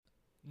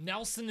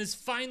Nelson has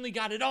finally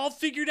got it all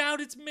figured out.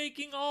 It's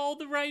making all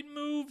the right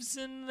moves,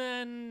 and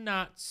then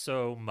not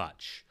so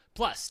much.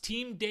 Plus,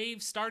 Team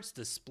Dave starts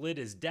to split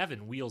as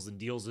Devin wheels and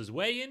deals his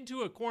way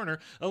into a corner.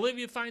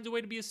 Olivia finds a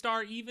way to be a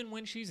star even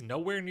when she's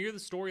nowhere near the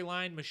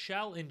storyline.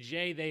 Michelle and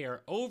Jay, they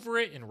are over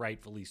it, and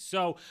rightfully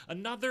so.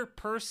 Another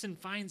person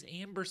finds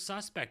Amber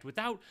suspect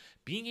without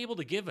being able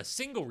to give a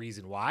single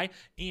reason why.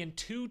 And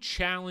two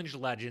challenge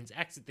legends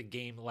exit the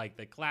game like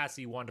the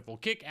classy, wonderful,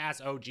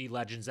 kick-ass OG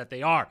legends that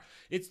they are.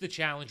 It's the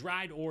Challenge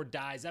Ride or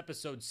Dies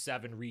episode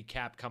 7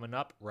 recap coming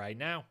up right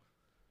now.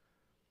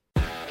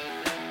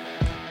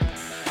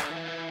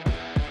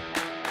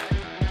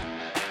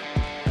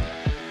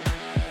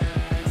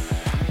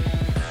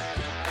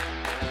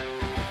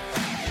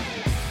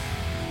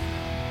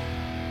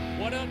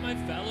 What up, my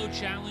fellow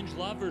challenge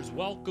lovers?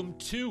 Welcome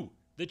to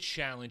The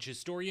Challenge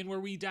Historian, where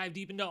we dive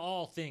deep into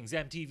all things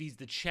MTV's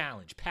The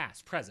Challenge,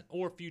 past, present,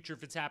 or future.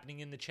 If it's happening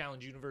in the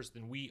Challenge universe,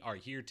 then we are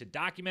here to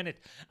document it.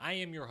 I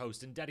am your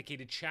host and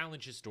dedicated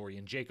Challenge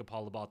Historian, Jacob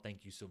Hollabaugh.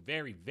 Thank you so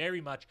very,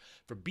 very much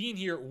for being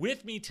here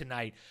with me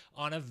tonight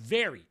on a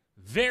very,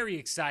 very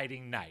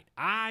exciting night.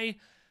 I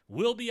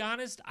will be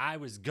honest, I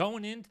was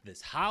going into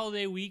this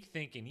holiday week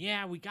thinking,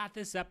 yeah, we got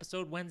this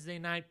episode Wednesday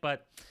night,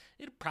 but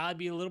it'll probably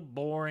be a little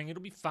boring.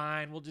 It'll be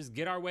fine. We'll just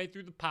get our way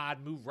through the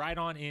pod, move right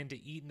on into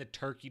eating the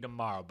turkey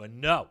tomorrow. But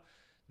no,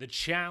 the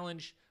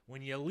challenge,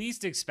 when you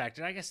least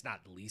expected, I guess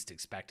not the least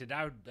expected.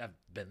 I've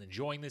been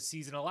enjoying this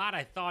season a lot.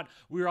 I thought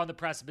we were on the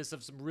precipice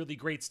of some really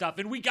great stuff,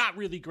 and we got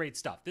really great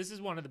stuff. This is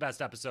one of the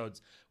best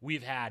episodes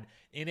we've had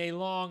in a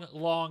long,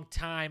 long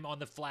time on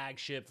the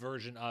flagship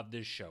version of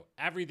this show.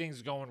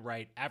 Everything's going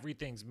right.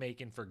 Everything's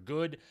making for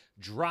good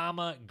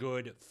drama,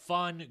 good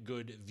fun,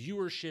 good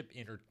viewership,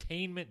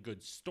 entertainment,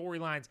 good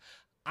storylines.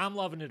 I'm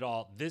loving it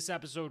all. This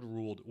episode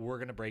ruled. We're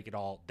going to break it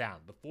all down.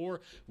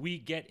 Before we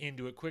get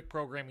into it, quick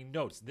programming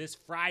notes. This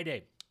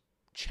Friday,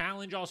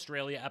 Challenge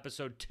Australia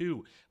episode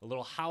 2, a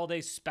little holiday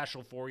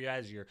special for you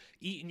as you're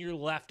eating your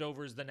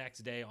leftovers the next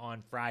day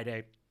on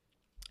Friday.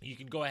 You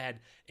can go ahead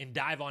and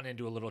dive on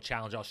into a little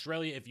Challenge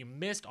Australia. If you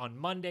missed on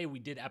Monday, we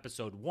did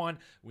episode 1.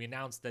 We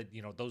announced that,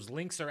 those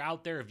links are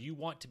out there. If you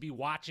want to be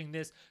watching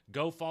this,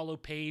 go follow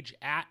Paige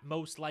at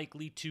Most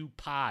Likely To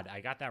Pod.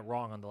 I got that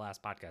wrong on the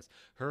last podcast.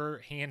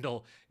 Her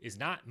handle is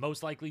not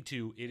Most Likely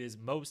To, it is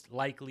Most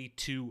Likely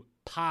To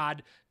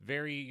Pod.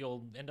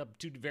 You'll end up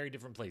two very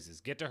different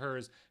places. Get to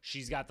hers.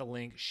 She's got the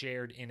link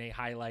shared in a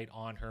highlight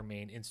on her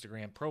main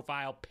Instagram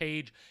profile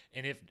page.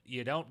 And if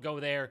you don't go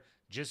there,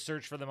 just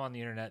search for them on the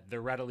internet.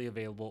 They're readily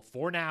available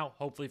for now,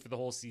 hopefully for the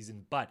whole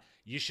season. But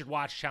you should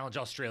watch Challenge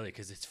Australia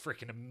because it's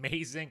freaking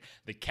amazing.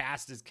 The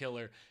cast is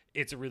killer.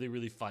 It's a really,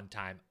 really fun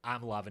time.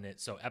 I'm loving it.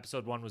 So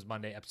episode 1 was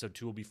Monday. Episode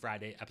 2 will be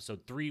Friday.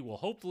 Episode 3 will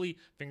hopefully,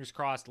 fingers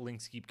crossed,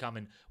 links keep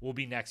coming, will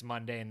be next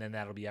Monday. And then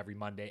that'll be every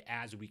Monday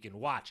as we can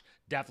watch.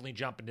 Definitely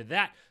jump into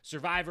that.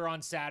 Survivor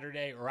on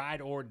Saturday.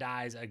 Ride or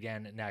Dies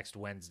again next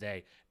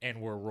Wednesday. And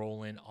we're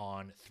rolling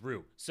on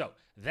through. So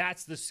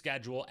that's the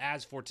schedule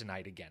as for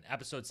tonight. Again,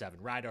 episode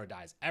 7, Ride or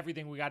Dies.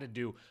 Everything we got to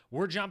do.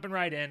 We're jumping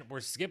right in. We're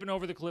skipping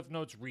over the Cliff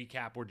Notes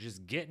recap. We're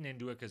just getting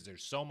into it because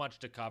there's so much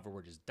to cover.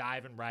 We're just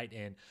diving right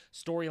in.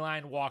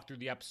 Storyline walk through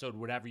the episode,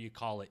 whatever you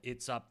call it.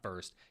 It's up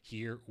first.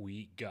 Here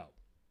we go.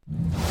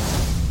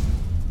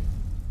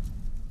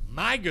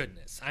 My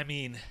goodness.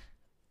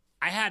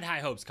 I had high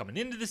hopes coming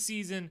into the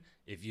season.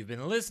 If you've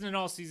been listening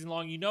all season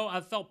long,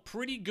 I've felt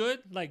pretty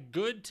good.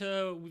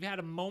 We've had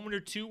a moment or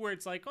two where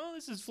it's like, oh,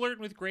 this is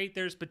flirting with great.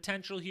 There's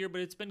potential here,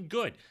 but it's been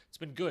good. It's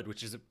been good,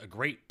 which is a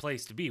great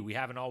place to be. We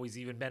haven't always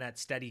even been at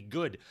steady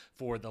good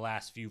for the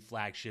last few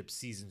flagship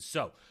seasons.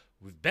 So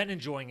we've been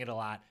enjoying it a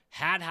lot,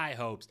 had high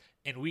hopes,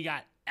 and we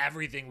got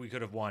everything we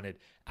could have wanted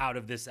out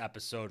of this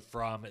episode,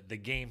 from the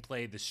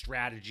gameplay, the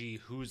strategy,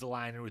 who's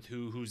aligning with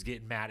who's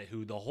getting mad at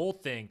who, the whole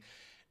thing.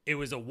 It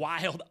was a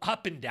wild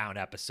up and down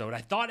episode.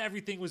 I thought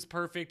everything was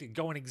perfect and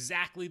going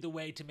exactly the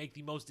way to make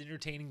the most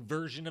entertaining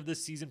version of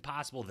this season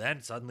possible.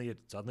 Then suddenly it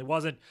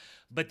wasn't.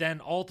 But then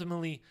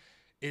ultimately,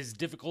 as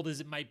difficult as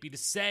it might be to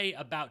say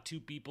about two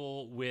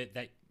people with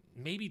that,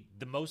 maybe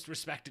the most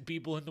respected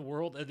people in the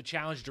world of the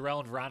Challenge, Darrell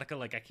and Veronica.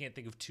 I can't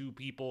think of two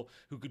people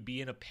who could be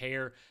in a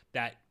pair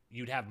that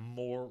you'd have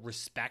more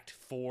respect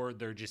for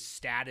their just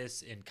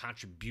status and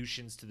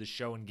contributions to the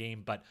show and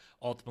game, but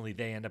ultimately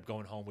they end up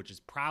going home, which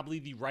is probably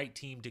the right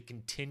team to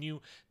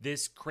continue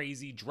this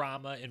crazy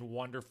drama and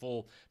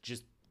wonderful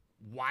just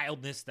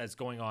wildness that's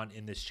going on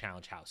in this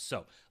challenge house.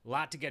 So a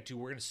lot to get to.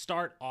 We're going to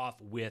start off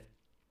with,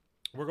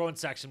 we're going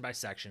section by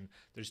section.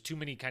 There's too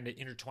many kind of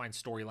intertwined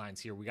storylines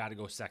here. We got to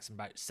go section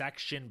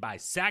by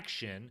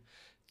section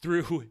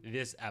through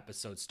this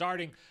episode,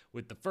 starting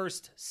with the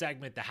first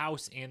segment, the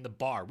house and the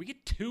bar. We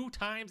get 2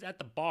 times at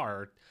the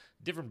bar,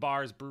 different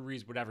bars,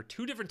 breweries, whatever,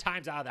 2 different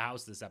times out of the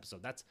house this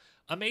episode. That's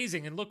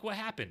amazing. And look what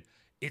happened.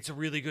 It's a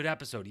really good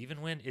episode,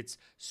 even when it's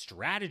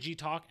strategy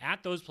talk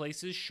at those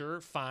places. Sure,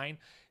 fine.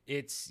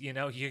 It's, you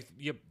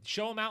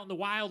show them out in the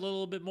wild a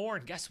little bit more,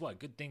 and guess what?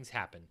 Good things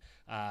happen.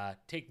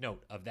 Take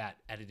note of that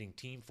editing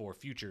team for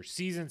future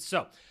seasons.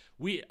 So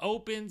we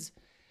opens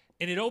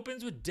And it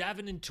opens with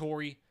Devin and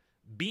Tori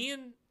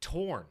being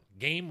torn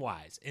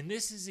game-wise. And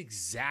this is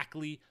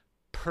exactly,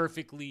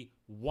 perfectly,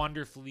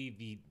 wonderfully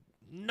the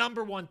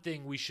number one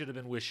thing we should have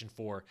been wishing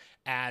for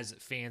as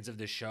fans of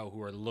this show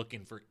who are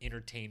looking for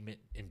entertainment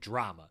and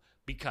drama.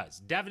 Because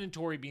Devin and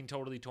Tori being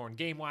totally torn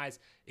game-wise,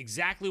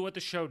 exactly what the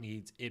show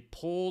needs. It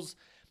pulls,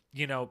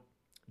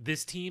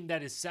 this team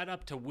that is set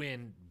up to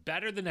win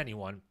better than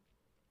anyone.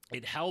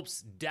 It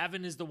helps.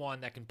 Devin is the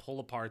one that can pull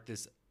apart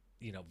this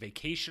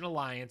vacation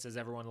alliance, as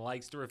everyone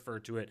likes to refer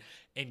to it,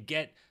 and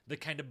get the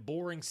kind of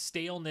boring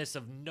staleness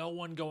of no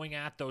one going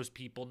at those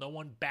people, no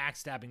one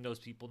backstabbing those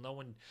people, no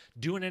one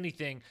doing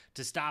anything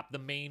to stop the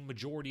main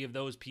majority of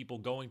those people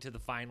going to the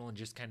final and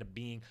just kind of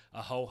being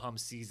a ho-hum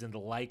season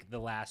like the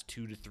last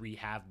 2 to 3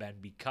 have been,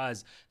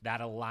 because that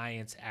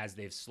alliance, as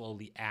they've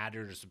slowly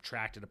added or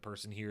subtracted a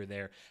person here or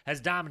there, has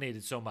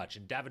dominated so much.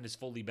 And Devin has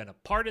fully been a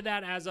part of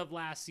that as of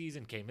last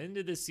season, came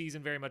into this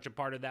season very much a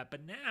part of that,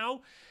 but now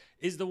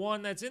is the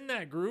one that's in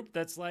that group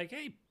that's like,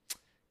 hey,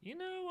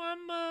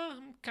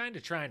 I'm kind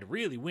of trying to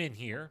really win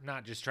here,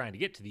 not just trying to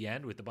get to the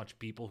end with a bunch of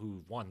people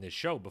who've won this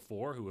show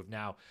before, who have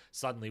now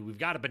suddenly, we've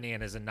got a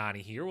Bananas and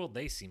Nany here. Well,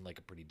 they seem like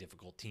a pretty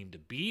difficult team to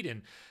beat,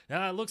 and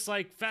it looks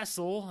like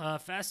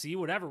Fessy,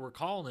 whatever we're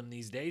calling him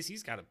these days,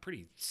 he's got a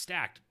pretty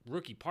stacked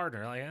rookie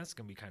partner. Like, that's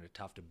going to be kind of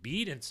tough to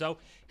beat, and so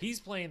he's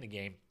playing the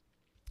game.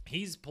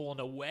 He's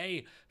pulling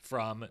away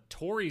from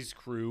Tori's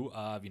crew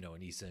of,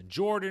 Aneesa and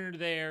Jordan are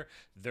there.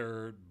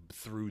 They're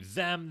through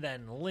them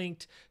then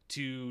linked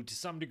to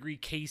some degree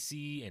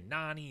Casey and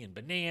Nany and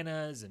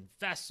Bananas and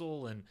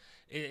Fessel, and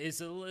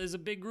it's a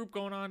big group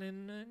going on.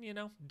 And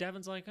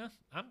Devin's like,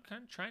 I'm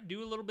kind of trying to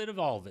do a little bit of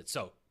all of it.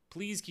 So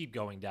please keep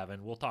going,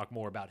 Devin. We'll talk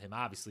more about him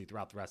obviously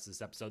throughout the rest of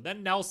this episode.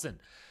 Then Nelson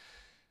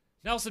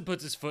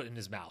puts his foot in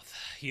his mouth.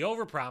 He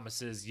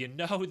overpromises.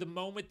 The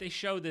moment they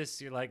show this,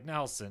 you're like,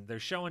 Nelson. They're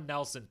showing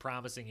Nelson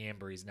promising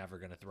Amber he's never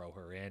going to throw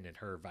her in, and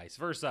her vice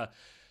versa.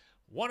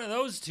 One of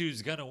those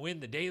two's going to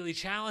win the daily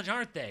challenge,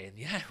 aren't they? And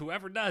yeah,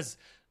 whoever does,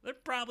 they're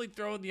probably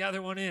throwing the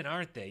other one in,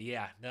 aren't they?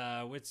 Yeah,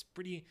 it's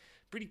pretty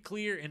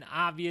clear and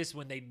obvious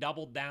when they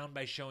doubled down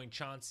by showing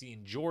Chauncey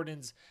and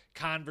Jordan's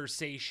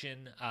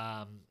conversation,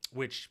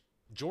 which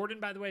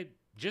Jordan, by the way,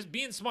 just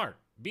being smart,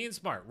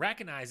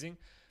 recognizing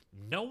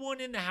no one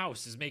in the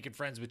house is making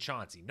friends with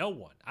Chauncey. No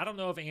one. I don't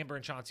know if Amber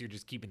and Chauncey are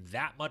just keeping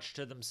that much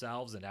to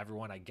themselves, and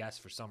everyone, I guess,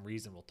 for some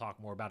reason, we'll talk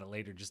more about it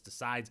later, just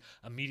decides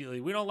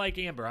immediately, we don't like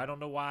Amber. I don't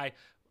know why.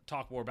 We'll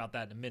talk more about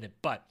that in a minute.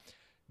 But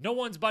no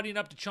one's buddying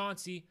up to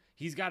Chauncey.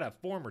 He's got a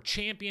former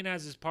champion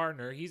as his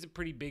partner. He's a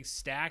pretty big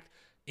stacked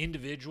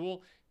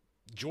individual.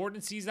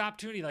 Jordan sees the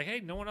opportunity, like,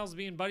 hey, no one else is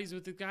being buddies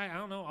with this guy. I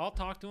don't know. I'll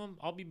talk to him.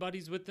 I'll be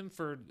buddies with him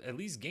for at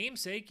least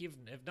game's sake, if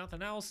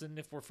nothing else. And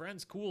if we're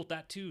friends, cool,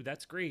 that too.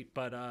 That's great.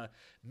 But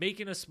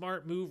making a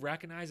smart move,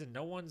 recognizing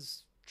no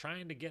one's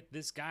trying to get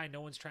this guy.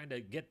 No one's trying to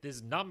get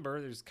this number.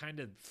 There's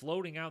kind of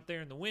floating out there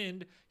in the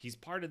wind. He's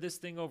part of this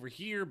thing over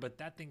here, but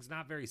that thing's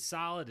not very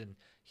solid, and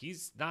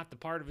he's not the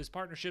part of his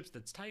partnerships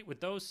that's tight with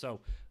those.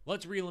 So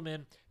let's reel him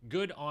in.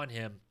 Good on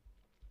him.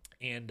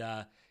 And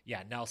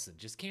Nelson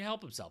just can't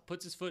help himself.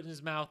 Puts his foot in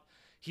his mouth.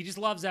 He just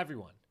loves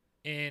everyone.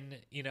 And,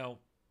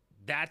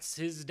 that's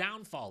his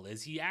downfall,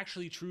 is he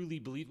actually truly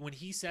believes when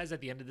he says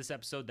at the end of this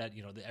episode that,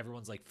 that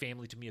everyone's like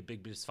family to me, a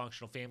big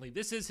dysfunctional family.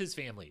 This is his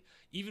family.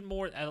 Even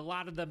more, a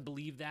lot of them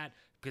believe that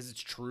because it's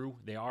true.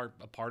 They are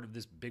a part of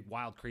this big,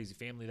 wild, crazy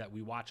family that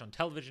we watch on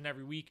television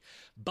every week.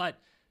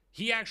 But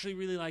he actually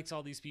really likes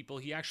all these people.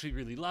 He actually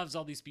really loves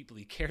all these people.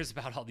 He cares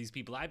about all these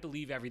people. I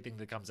believe everything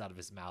that comes out of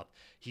his mouth.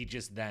 He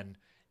just then,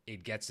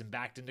 it gets him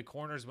backed into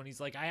corners when he's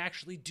like, I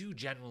actually do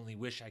genuinely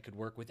wish I could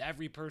work with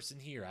every person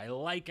here. I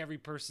like every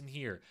person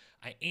here.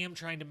 I am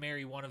trying to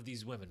marry one of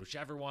these women,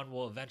 whichever one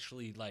will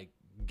eventually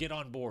get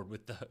on board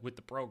with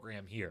the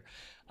program here.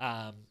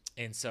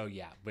 And so,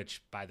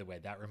 which, by the way,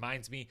 that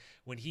reminds me,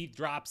 when he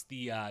drops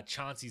the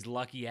Chauncey's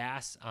lucky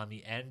ass on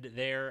the end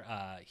there,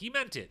 he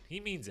meant it. He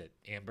means it,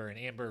 Amber. And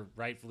Amber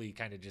rightfully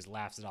kind of just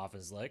laughs it off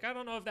and is like, I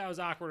don't know if that was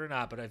awkward or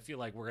not, but I feel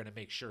like we're going to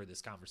make sure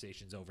this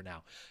conversation's over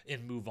now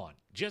and move on.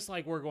 Just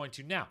like we're going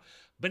to now.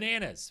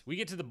 Bananas. We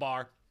get to the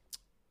bar,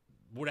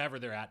 whatever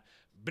they're at.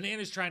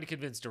 Bananas trying to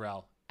convince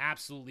Darrell.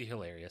 Absolutely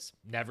hilarious.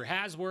 Never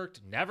has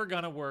worked. Never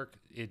gonna work.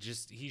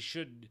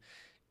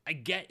 I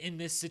get in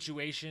this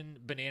situation,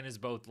 Bananas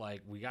both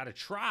like, we got to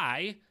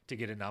try to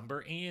get a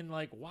number, and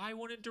like, why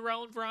wouldn't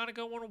Darrell and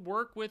Veronica want to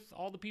work with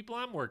all the people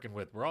I'm working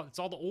with? It's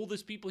all the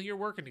oldest people here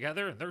working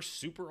together, and they're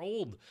super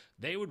old.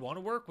 They would want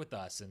to work with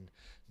us, and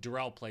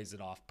Darrell plays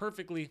it off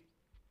perfectly.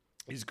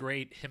 Is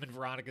great. Him and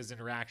Veronica's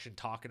interaction,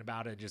 talking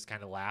about it, just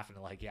kind of laughing,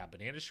 like, yeah,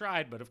 Bananas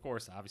tried, but of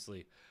course,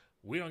 obviously,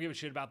 we don't give a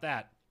shit about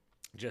that.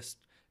 Just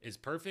is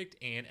perfect.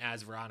 And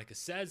as Veronica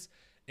says,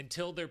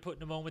 until they're put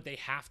in a moment they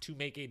have to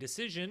make a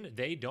decision,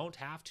 they don't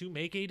have to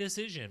make a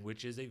decision,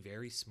 which is a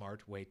very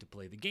smart way to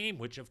play the game,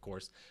 which of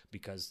course,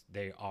 because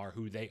they are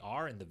who they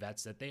are and the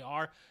vets that they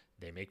are,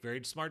 they make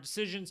very smart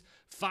decisions.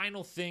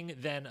 Final thing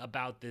then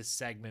about this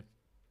segment,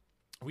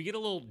 we get a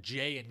little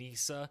Jay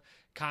Anissa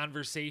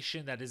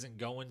conversation that isn't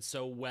going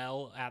so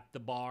well at the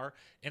bar.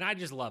 And I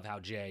just love how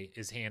Jay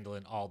is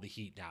handling all the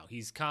heat now.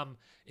 He's come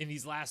in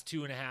these last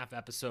 2.5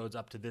 episodes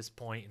up to this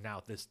point, and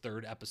now this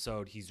third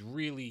episode, he's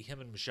really, him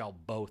and Michelle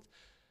both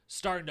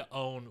starting to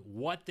own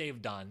what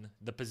they've done,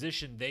 the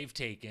position they've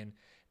taken.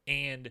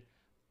 And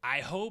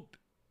I hope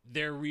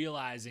they're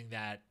realizing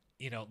that,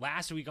 you know,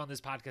 last week on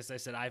this podcast, I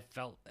said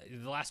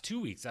the last 2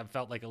 weeks, I've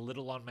felt like a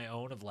little on my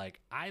own of like,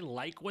 I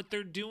like what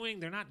they're doing.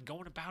 They're not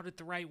going about it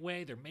the right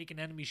way. They're making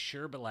enemies,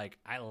 sure, but like,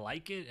 I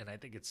like it, and I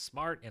think it's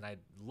smart, and I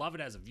love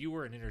it as a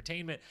viewer and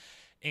entertainment.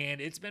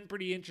 And it's been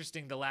pretty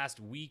interesting the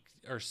last week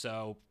or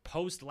so,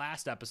 post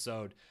last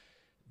episode.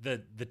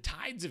 The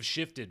tides have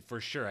shifted for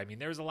sure. I mean,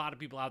 there's a lot of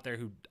people out there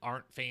who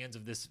aren't fans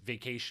of this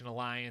Vacation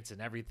Alliance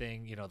and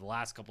everything, you know, the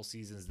last couple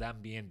seasons, them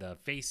being the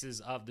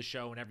faces of the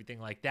show and everything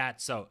like that.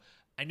 So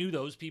I knew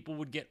those people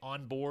would get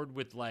on board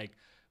with like,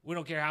 we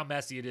don't care how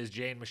messy it is.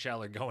 Jay and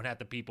Michelle are going at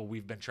the people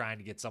we've been trying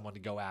to get someone to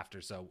go after.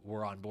 So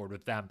we're on board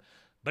with them.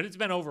 But it's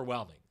been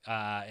overwhelming.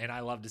 And I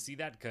love to see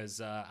that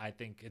because I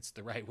think it's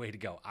the right way to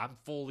go. I'm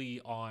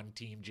fully on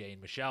team Jay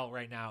and Michelle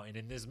right now. And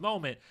in this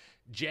moment,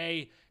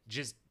 Jay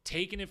just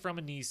taking it from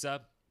Anissa,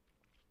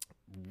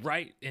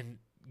 right, and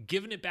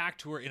giving it back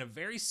to her in a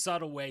very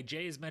subtle way.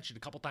 Jay has mentioned a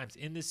couple times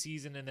in this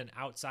season and then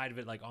outside of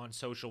it, like on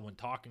social when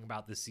talking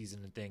about this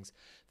season and things,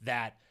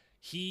 that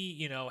he,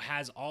 you know,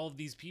 has all of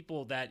these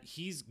people that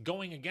he's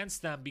going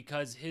against them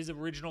because his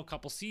original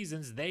couple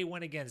seasons, they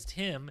went against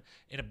him.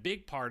 And a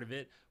big part of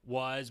it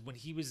was when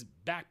he was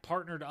back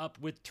partnered up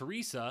with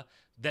Teresa,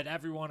 that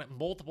everyone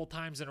multiple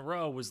times in a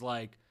row was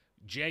like,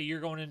 Jay, you're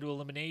going into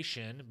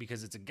elimination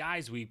because it's a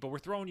guys week, but we're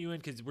throwing you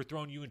in because we're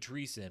throwing you and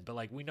Teresa in. But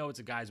like, we know it's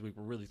a guys week.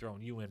 We're really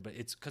throwing you in, but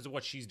it's because of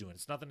what she's doing.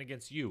 It's nothing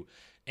against you.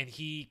 And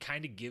he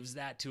kind of gives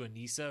that to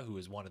Anissa, who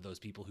is one of those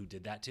people who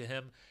did that to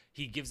him.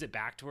 He gives it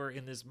back to her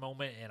in this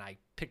moment. And I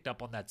picked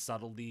up on that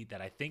subtlety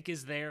that I think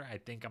is there. I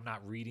think I'm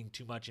not reading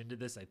too much into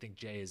this. I think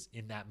Jay is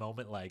in that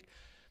moment like,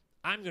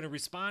 I'm going to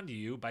respond to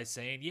you by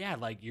saying, yeah,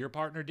 like your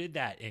partner did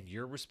that and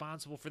you're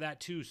responsible for that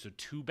too. So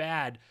too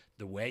bad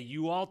the way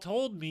you all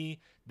told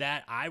me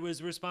that I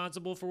was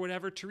responsible for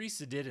whatever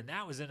Teresa did. And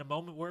that was in a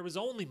moment where it was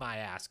only my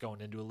ass going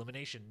into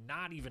elimination,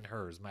 not even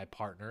hers, my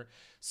partner.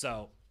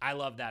 So I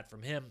love that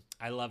from him.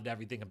 I loved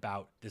everything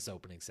about this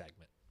opening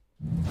segment.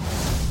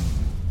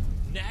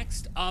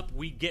 Next up,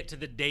 we get to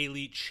the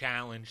daily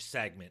challenge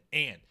segment.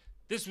 And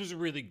this was a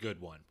really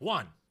good one.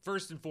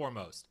 First and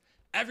foremost,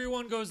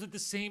 everyone goes at the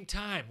same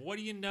time. What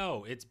do you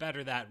know? It's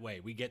better that way.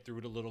 We get through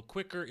it a little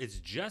quicker. It's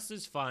just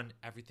as fun.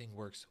 Everything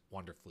works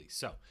wonderfully.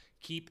 So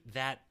keep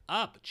that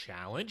up,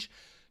 challenge.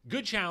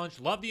 Good challenge.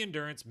 Love the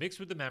endurance mixed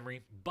with the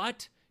memory.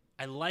 But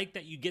I like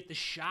that you get the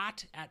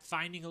shot at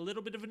finding a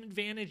little bit of an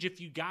advantage if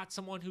you got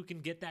someone who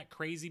can get that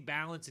crazy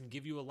balance and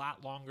give you a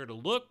lot longer to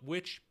look,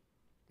 which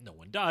no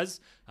one does.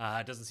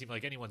 It doesn't seem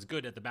like anyone's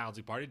good at the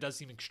balancing part. It does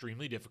seem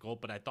extremely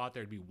difficult, but I thought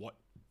there'd be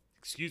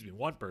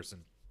one person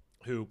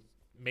who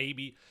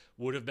maybe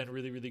would have been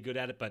really, really good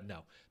at it, but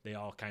no, they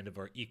all kind of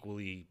are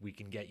equally, we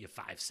can get you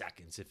 5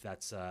 seconds if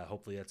that's,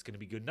 hopefully that's going to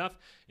be good enough.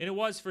 And it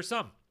was for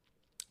some.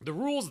 The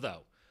rules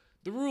though,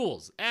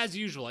 as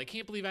usual, I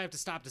can't believe I have to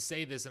stop to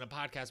say this in a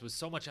podcast with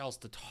so much else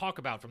to talk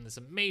about from this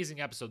amazing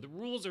episode. The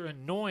rules are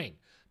annoying.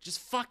 Just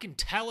fucking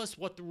tell us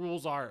what the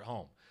rules are at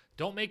home.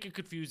 Don't make it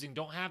confusing.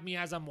 Don't have me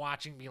as I'm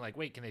watching being like,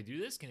 wait, can they do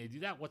this? Can they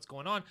do that? What's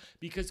going on?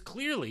 Because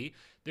clearly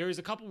there is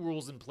a couple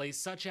rules in place,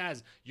 such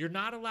as you're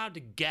not allowed to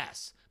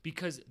guess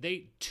because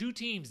two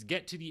teams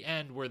get to the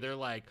end where they're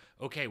like,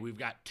 okay, we've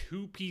got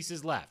 2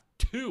 pieces left.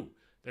 2.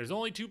 There's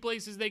only 2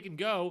 places they can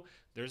go.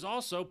 There's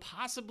also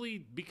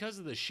possibly, because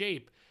of the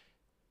shape,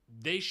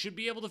 they should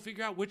be able to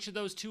figure out which of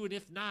those 2, and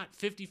if not,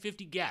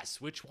 50-50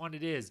 guess which one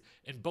it is,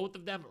 and both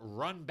of them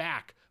run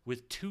back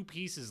with 2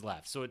 pieces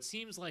left. So it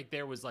seems like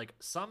there was like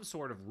some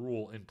sort of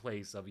rule in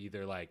place of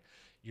either like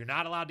you're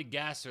not allowed to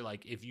guess, or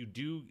like if you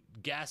do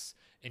guess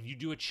and you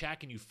do a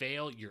check and you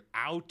fail, you're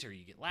out or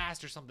you get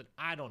last or something.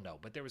 I don't know,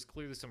 but there was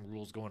clearly some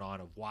rules going on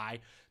of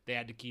why they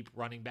had to keep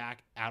running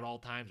back at all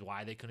times,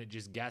 why they couldn't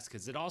just guess,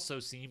 because it also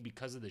seemed,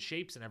 because of the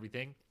shapes and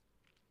everything,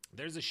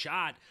 there's a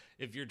shot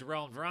if you're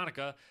Darrell and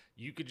Veronica,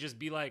 you could just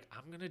be like,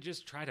 I'm going to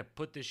just try to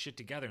put this shit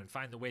together and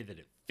find the way that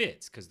it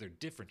fits, because they're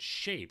different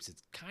shapes.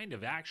 It's kind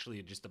of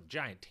actually just a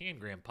giant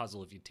tangram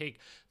puzzle if you take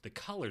the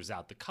colors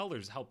out. The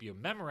colors help you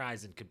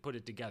memorize and could put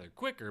it together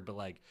quicker, but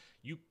like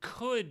you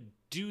could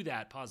do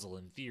that puzzle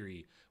in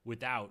theory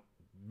without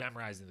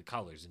memorizing the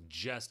colors and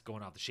just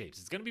going off the shapes.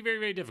 It's going to be very,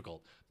 very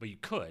difficult, but you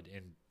could,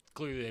 and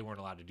clearly they weren't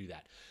allowed to do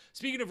that.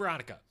 Speaking of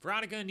Veronica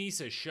and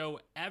Aneesa show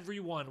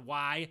everyone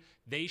why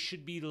they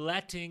should be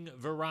letting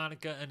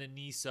Veronica and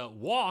Aneesa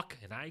walk,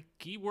 and I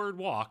keyword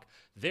walk,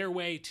 their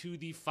way to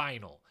the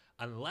final.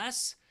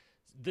 Unless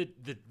the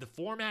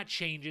format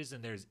changes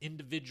and there's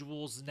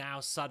individuals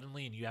now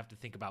suddenly and you have to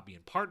think about being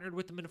partnered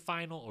with them in a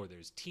final, or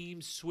there's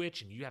teams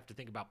switch and you have to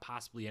think about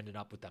possibly ending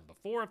up with them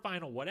before a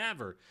final,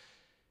 whatever.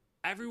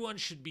 Everyone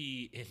should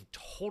be in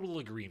total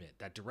agreement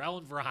that Darrell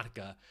and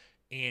Veronica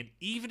And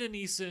even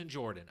Aneesa and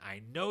Jordan,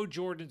 I know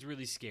Jordan's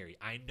really scary.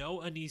 I know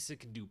Aneesa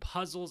can do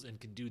puzzles and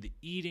can do the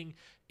eating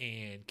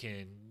and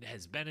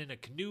has been in a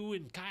canoe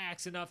and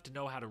kayaks enough to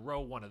know how to row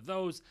one of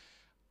those.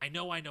 I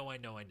know.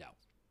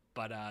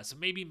 But so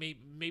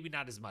maybe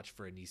not as much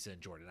for Aneesa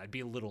and Jordan. I'd be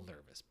a little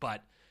nervous,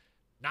 but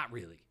not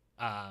really.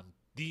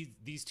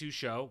 These two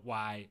show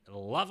why I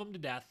love them to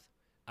death.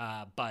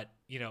 But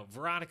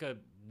Veronica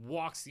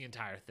walks the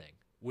entire thing,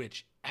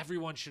 which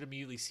everyone should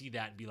immediately see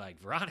that and be like,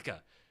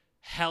 Veronica,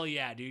 hell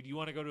yeah, dude. You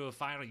want to go to a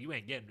final? You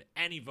ain't getting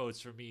any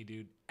votes from me,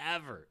 dude.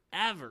 Ever.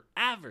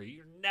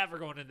 You're never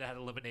going into that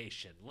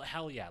elimination.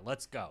 Hell yeah,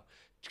 let's go.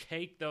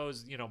 Take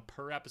those,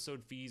 per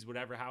episode fees,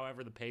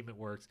 however the payment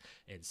works,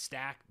 and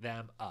stack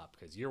them up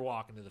because you're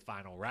walking to the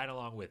final right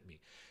along with me.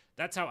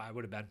 That's how I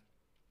would have been.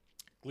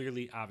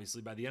 Clearly,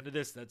 obviously, by the end of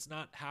this, that's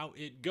not how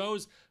it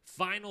goes.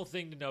 Final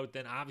thing to note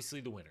then,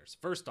 obviously, the winners.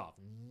 First off,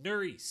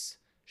 Nurys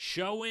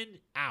showing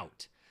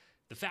out.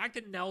 The fact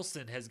that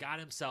Nelson has got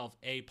himself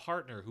a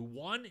partner who,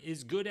 one,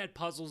 is good at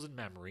puzzles and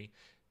memory,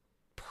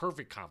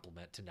 perfect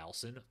compliment to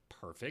Nelson,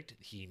 perfect,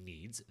 he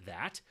needs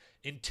that,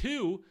 and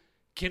two,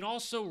 can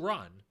also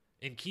run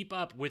and keep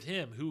up with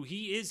him, who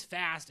he is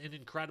fast and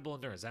incredible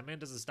endurance. That man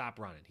doesn't stop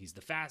running. He's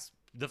the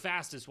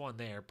fastest one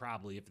there,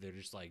 probably, if they're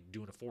just like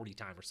doing a 40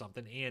 time or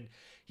something. And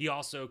he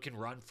also can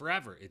run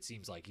forever. It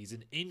seems like he's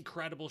in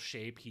incredible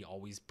shape. He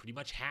always pretty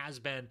much has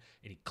been,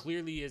 and he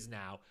clearly is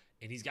now.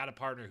 And he's got a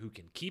partner who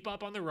can keep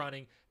up on the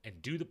running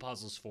and do the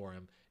puzzles for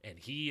him. And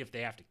if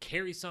they have to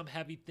carry some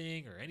heavy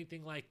thing or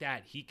anything like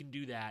that, he can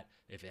do that.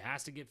 If it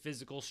has to get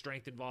physical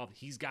strength involved,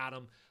 he's got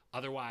them.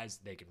 Otherwise,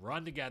 they can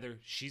run together.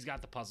 She's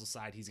got the puzzle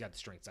side. He's got the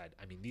strength side.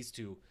 I mean, these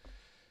two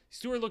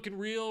are looking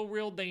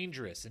real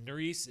dangerous. And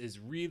Nurys is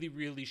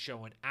really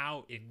showing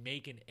out and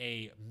making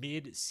a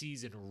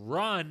mid-season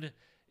run.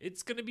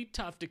 It's going to be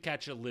tough to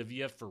catch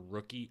Olivia for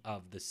Rookie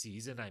of the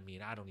Season. I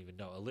mean, I don't even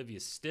know.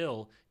 Olivia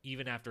still,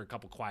 even after a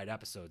couple quiet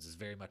episodes, is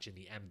very much in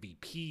the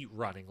MVP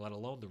running, let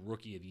alone the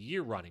Rookie of the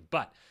Year running.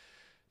 But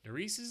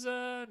Nurys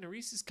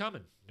is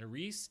coming.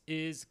 Nurys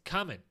is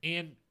coming.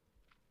 And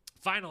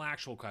final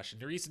actual question.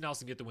 Nurys and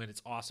Nelson get the win.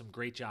 It's awesome.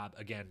 Great job.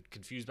 Again,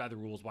 confused by the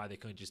rules, why they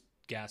couldn't just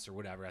guess or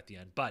whatever at the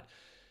end. But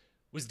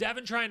was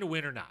Devin trying to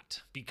win or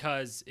not?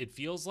 Because it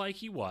feels like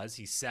he was.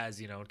 He says,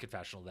 in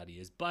confessional that he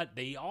is. But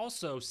they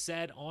also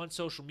said on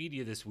social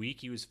media this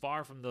week, he was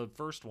far from the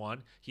first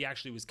one. He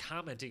actually was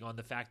commenting on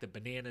the fact that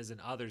Bananas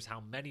and others,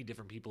 how many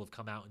different people have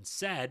come out and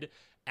said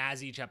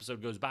as each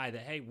episode goes by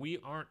that, hey, we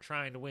aren't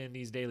trying to win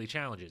these daily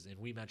challenges. And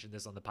we mentioned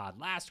this on the pod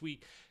last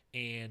week,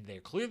 and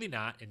they're clearly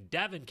not. And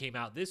Devin came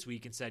out this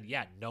week and said,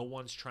 yeah, no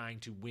one's trying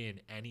to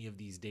win any of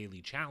these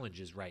daily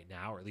challenges right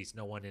now, or at least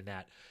no one in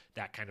that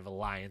kind of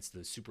alliance,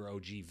 the super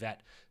OG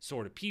vet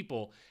sort of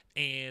people.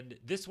 And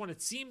this one,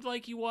 it seemed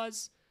like he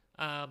was,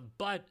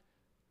 but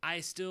I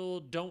still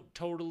don't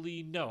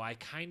totally know. I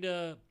kind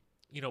of,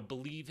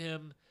 believe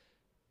him.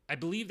 I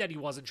believe that he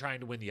wasn't trying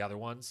to win the other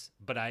ones,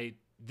 but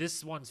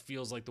this one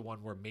feels like the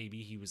one where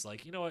maybe he was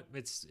like, you know what,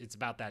 it's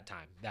about that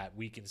time that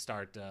we can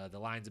start, the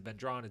lines have been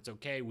drawn, it's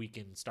okay, we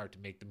can start to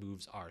make the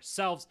moves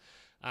ourselves.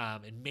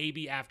 And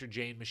maybe after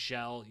Jay and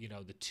Michelle,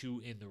 the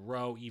two in the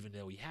row, even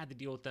though he had to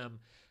deal with them,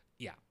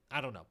 yeah,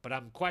 I don't know. But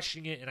I'm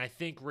questioning it, and I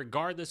think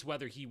regardless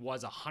whether he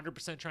was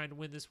 100% trying to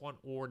win this one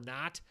or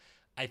not,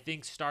 I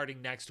think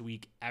starting next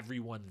week,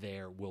 everyone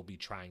there will be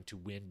trying to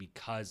win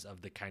because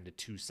of the kind of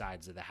two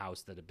sides of the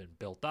house that have been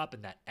built up,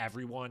 and that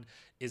everyone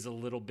is a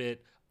little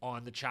bit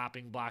on the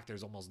chopping block.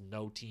 There's almost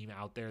no team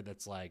out there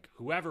that's like,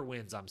 whoever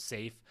wins, I'm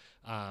safe.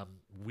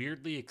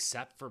 Weirdly,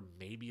 except for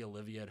maybe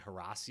Olivia and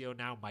Horacio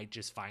now might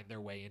just find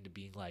their way into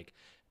being like,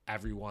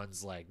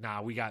 everyone's like,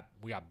 nah, we got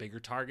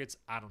bigger targets.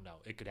 I don't know.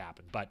 It could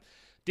happen. But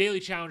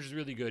Daily Challenge is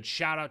really good.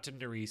 Shout out to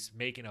Nurys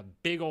making a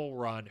big old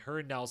run. Her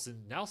and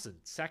Nelson,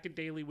 second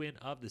daily win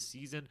of the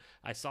season.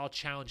 I saw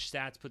Challenge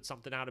Stats put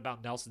something out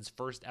about Nelson's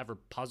first ever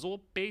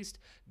puzzle-based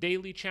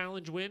daily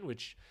challenge win,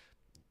 which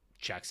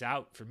checks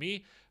out for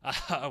me.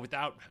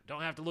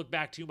 Don't have to look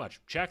back too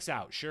much. Checks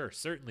out, sure,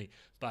 certainly.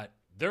 But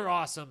they're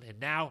awesome, and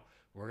now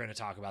we're going to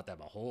talk about them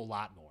a whole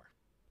lot more.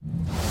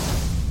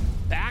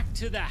 Back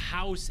to the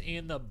house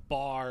and the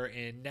bar,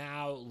 and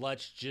now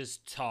let's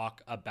just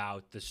talk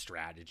about the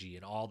strategy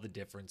and all the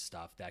different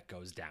stuff that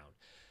goes down.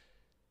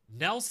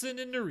 Nelson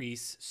and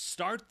Nurys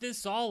start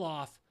this all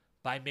off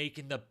by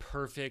making the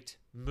perfect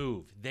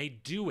move. They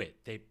do it.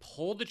 They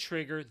pull the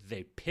trigger.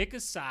 They pick a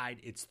side.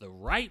 It's the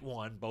right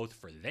one, both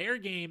for their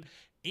game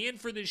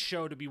and for this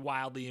show to be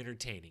wildly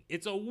entertaining.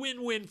 It's a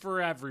win-win for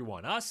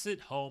everyone, us at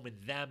home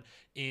and them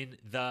in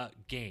the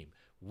game.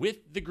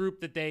 With the group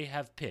that they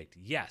have picked.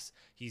 Yes,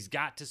 he's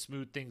got to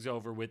smooth things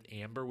over with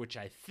Amber, which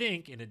I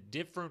think in a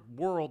different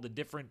world, a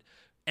different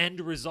end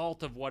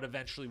result of what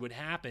eventually would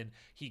happen,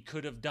 he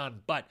could have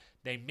done. But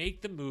they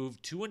make the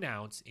move to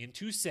announce and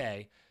to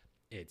say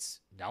it's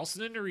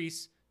Nelson and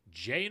Nurys,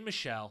 Jay and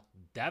Michelle,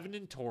 Devin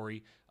and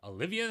Tori,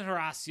 Olivia and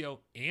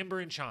Horacio,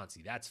 Amber and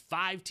Chauncey. That's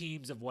 5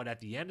 teams of what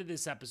at the end of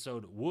this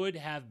episode would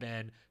have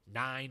been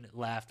 9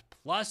 left.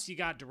 Plus, you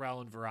got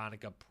Darrell and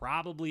Veronica,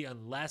 probably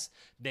unless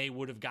they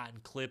would have gotten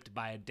clipped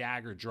by a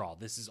dagger draw.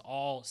 This is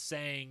all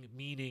saying,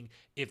 meaning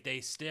if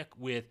they stick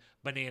with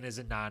Bananas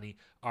and Nany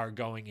are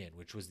going in,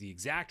 which was the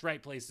exact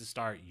right place to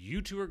start.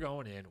 You two are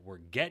going in. We're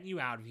getting you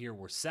out of here.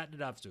 We're setting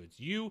it up so it's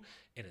you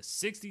and a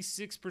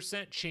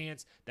 66%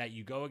 chance that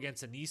you go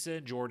against Aneesa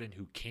and Jordan,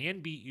 who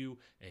can beat you.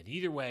 And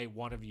either way,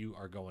 one of you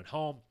are going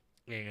home.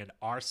 And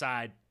our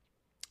side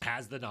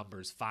has the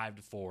numbers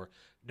 5-4,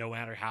 no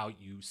matter how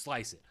you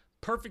slice it.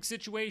 Perfect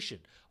situation.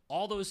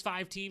 All those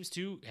 5 teams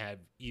too have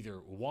either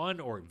won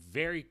or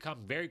come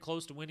very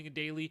close to winning a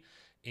daily.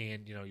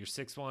 And your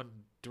 6-1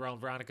 Darrell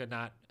and Veronica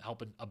not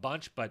helping a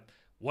bunch, but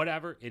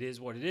whatever, it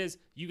is what it is.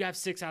 You have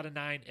 6 out of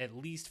 9, at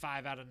least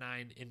 5 out of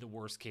 9 in the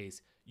worst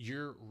case.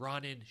 You're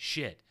running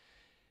shit.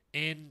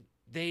 And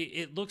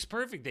it looks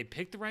perfect. They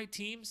pick the right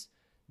teams.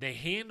 They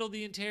handle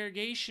the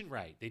interrogation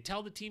right. They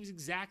tell the teams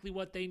exactly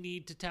what they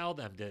need to tell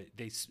them.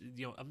 They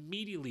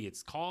immediately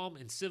it's calm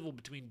and civil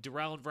between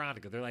Darrell and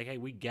Veronica. They're like, hey,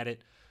 we get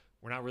it.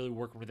 We're not really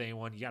working with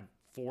anyone. You got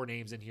 4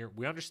 names in here.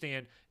 We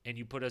understand. And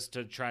you put us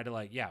to try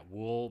to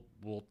we'll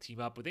team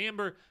up with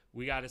Amber.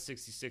 We got a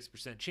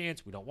 66%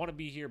 chance. We don't want to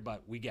be here,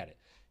 but we get it.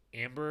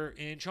 Amber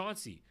and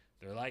Chauncey,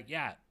 they're like,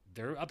 yeah,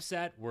 they're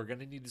upset. We're going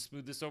to need to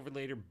smooth this over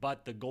later.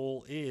 But the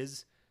goal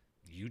is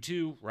you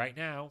two right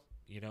now.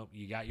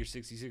 You got your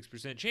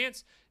 66%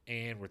 chance,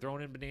 and we're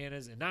throwing in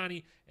Bananas and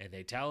Nany, and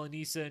they tell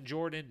Aneesa and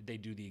Jordan, they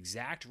do the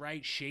exact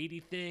right shady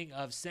thing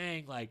of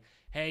saying, like,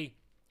 hey,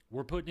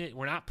 we're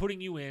not putting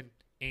you in,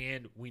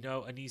 and we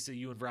know, Aneesa,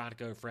 you and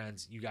Veronica are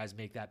friends. You guys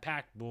make that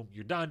pact. Boom,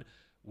 you're done.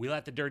 We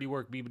let the dirty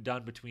work be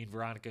done between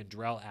Veronica and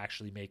Darrell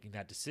actually making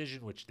that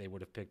decision, which they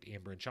would have picked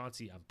Amber and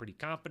Chauncey. I'm pretty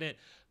confident.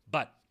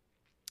 But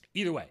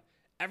either way,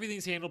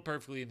 everything's handled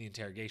perfectly in the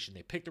interrogation.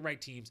 They pick the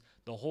right teams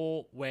the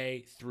whole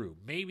way through.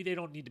 Maybe they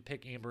don't need to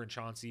pick Amber and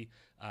Chauncey.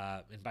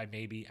 And by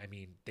maybe, I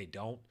mean they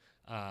don't.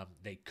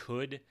 They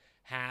could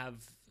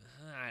have,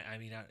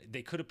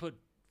 they could have put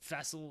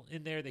Fessel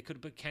in there. They could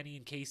have put Kenny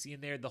and Casey in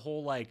there. The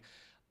whole,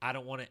 I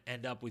don't want to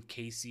end up with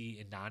Casey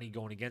and Nany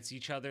going against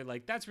each other.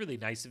 That's really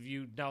nice of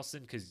you,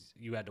 Nelson, because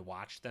you had to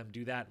watch them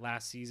do that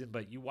last season,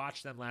 but you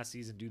watched them last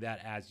season do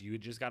that as you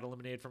had just got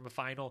eliminated from a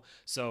final.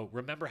 So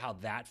remember how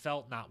that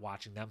felt, not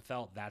watching them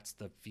felt. That's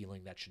the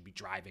feeling that should be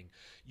driving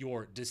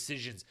your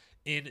decisions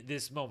in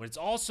this moment. It's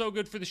all so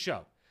good for the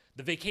show.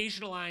 The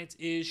Vacation Alliance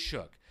is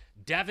shook.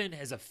 Devin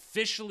has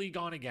officially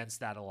gone against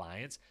that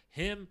alliance.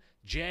 Him,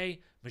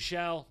 Jay,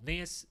 Michelle,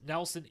 Nance,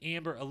 Nelson,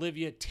 Amber,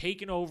 Olivia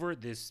taking over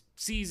this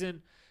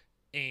season.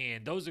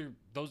 And those are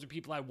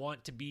people I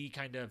want to be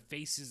kind of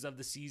faces of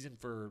the season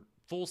for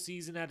full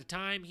season at a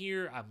time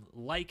here. I'm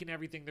liking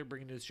everything they're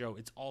bringing to the show.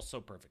 It's all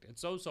so perfect.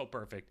 It's so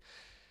perfect.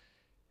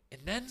 And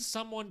then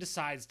someone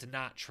decides to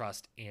not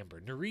trust Amber.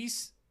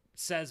 Nurys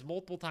says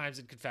multiple times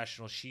in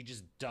confessional she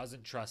just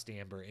doesn't trust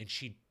Amber. And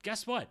she,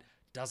 guess what?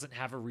 Doesn't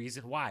have a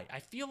reason why. I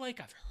feel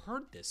like I've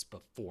heard this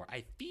before.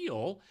 I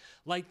feel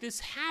like this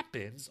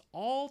happens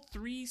all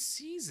 3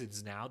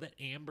 seasons now that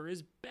Amber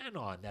has been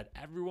on, that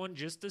everyone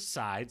just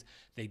decides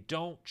they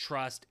don't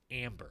trust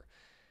Amber.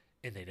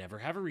 And they never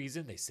have a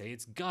reason. They say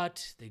it's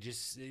gut. They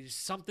just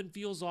something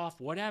feels off,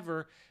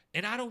 whatever.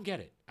 And I don't get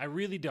it. I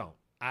really don't.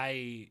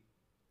 I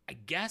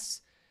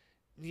guess,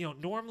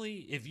 normally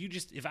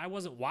if I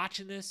wasn't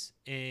watching this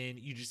and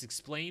you just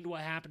explained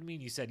what happened to me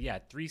and you said, yeah,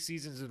 3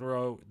 seasons in a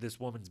row this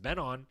woman's been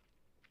on,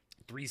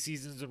 3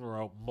 seasons in a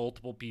row,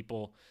 multiple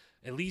people,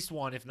 at least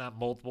one, if not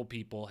multiple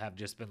people have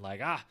just been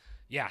like,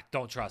 yeah,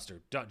 don't trust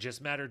her. Don't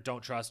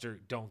trust her.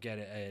 Don't get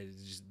it.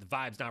 Just, the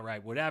vibe's not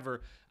right,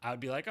 whatever. I would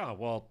be like, oh,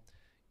 well,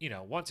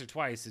 once or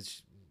twice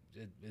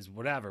is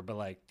whatever.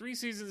 But 3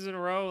 seasons in a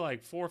row,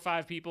 4 or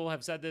 5 people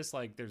have said this,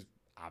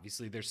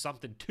 there's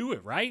something to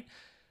it, right?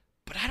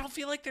 But I don't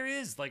feel like there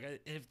is.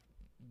 If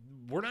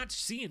we're not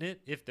seeing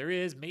it, if there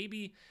is,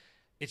 maybe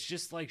it's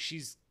just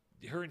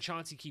her and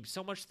Chauncey keep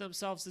so much to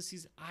themselves this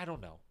season. I don't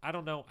know. I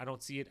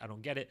don't see it. I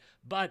don't get it.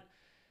 But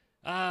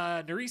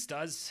Nurys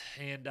does.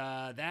 And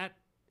that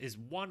is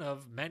one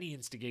of many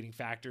instigating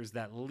factors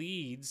that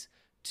leads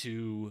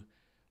to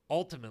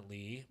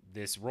ultimately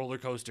this roller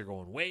coaster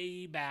going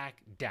way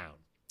back down.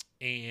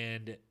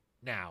 And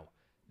now,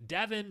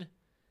 Devin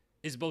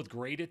is both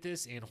great at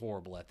this and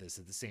horrible at this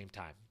at the same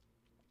time,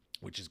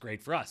 which is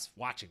great for us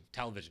watching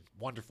television.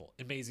 Wonderful,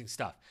 amazing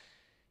stuff.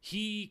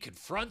 He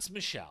confronts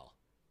Michelle.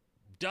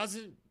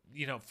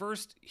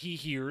 First he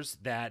hears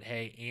that,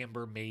 hey,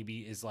 Amber maybe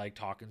is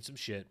talking some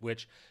shit,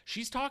 which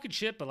she's talking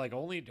shit, but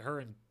only her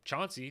and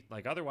Chauncey.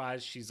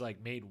 Otherwise, she's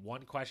made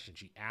one question.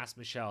 She asked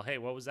Michelle, hey,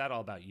 what was that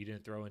all about? You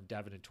didn't throw in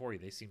Devin and Tori.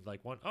 They seemed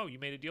like one. Oh, you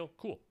made a deal?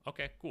 Cool.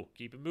 Okay, cool.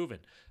 Keep it moving.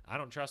 I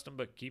don't trust them,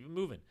 but keep it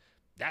moving.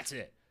 That's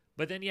it.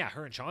 But then, yeah,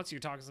 her and Chauncey are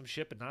talking some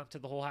shit, but not to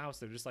the whole house.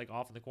 They're just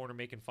off in the corner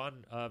making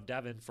fun of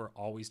Devin for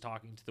always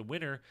talking to the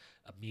winner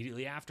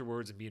immediately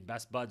afterwards and being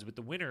best buds with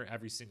the winner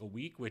every single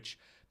week, which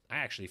I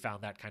actually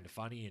found that kind of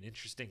funny and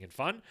interesting and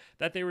fun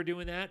that they were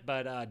doing that.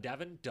 But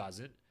Devin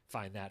doesn't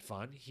find that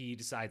fun. He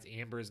decides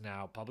Amber is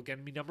now public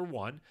enemy number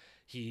one.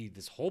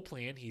 This whole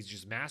plan, he's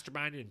just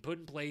masterminded and put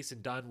in place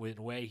and done with in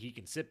a way he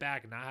can sit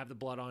back and not have the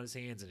blood on his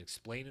hands and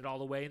explain it all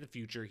the way in the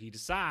future. He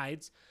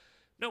decides,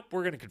 nope,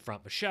 we're going to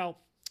confront Michelle.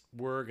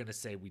 We're going to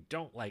say we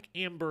don't like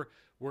Amber.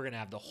 We're going to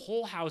have the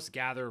whole house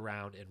gather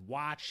around and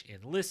watch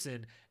and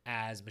listen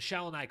as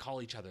Michelle and I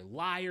call each other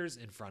liars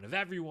in front of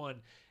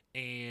everyone.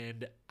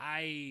 And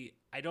I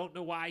don't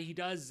know why he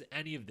does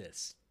any of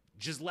this.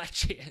 Just let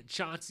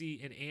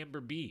Chauncey and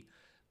Amber be.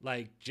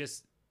 I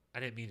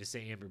didn't mean to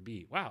say Amber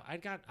B. Wow,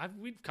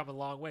 we've come a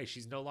long way.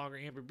 She's no longer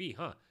Amber B,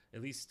 huh?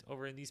 At least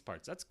over in these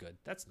parts. That's good.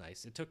 That's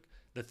nice. It took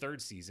the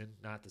third season,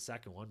 not the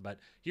second one, but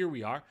here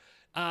we are.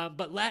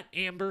 But let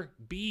Amber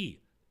be.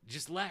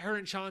 Just let her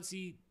and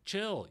Chauncey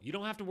chill. You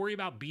don't have to worry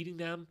about beating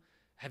them.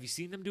 Have you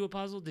seen them do a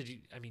puzzle?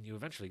 You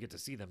eventually get to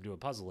see them do a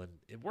puzzle, and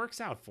it works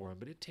out for them,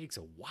 but it takes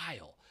a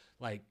while.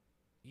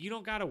 You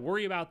don't got to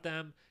worry about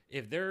them.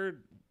 If they're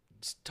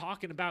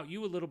talking about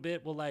you a little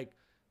bit,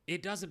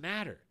 it doesn't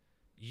matter.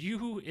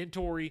 You and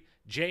Tori,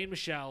 Jay and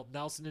Michelle,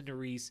 Nelson and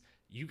Nurys,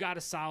 you got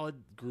a solid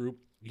group.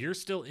 You're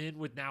still in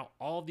with now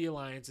all of the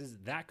alliances.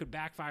 That could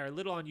backfire a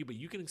little on you, but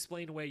you can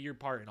explain away your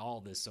part in all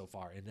of this so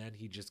far. And then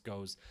he just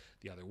goes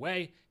the other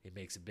way. It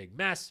makes a big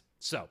mess.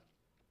 So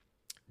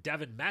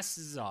Devin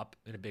messes up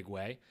in a big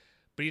way,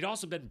 but he'd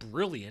also been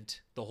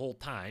brilliant the whole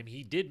time.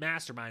 He did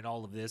mastermind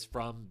all of this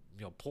from,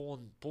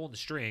 pulling the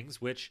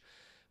strings, which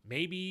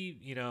maybe,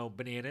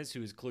 Bananas,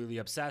 who is clearly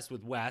obsessed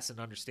with Wes and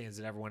understands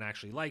that everyone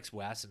actually likes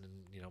Wes, and,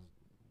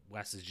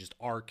 Wes's just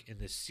arc in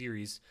this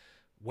series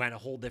went a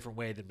whole different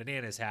way than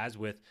Bananas has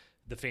with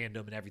the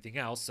fandom and everything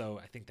else. So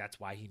I think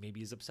that's why he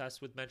maybe is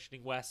obsessed with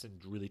mentioning Wes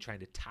and really trying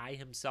to tie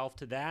himself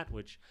to that,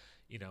 which,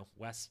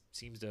 Wes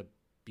seems to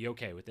be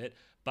okay with it.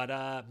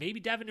 But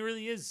maybe Devin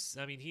really is.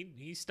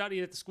 He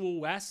studied at the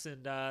school Wes,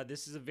 and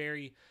this is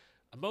a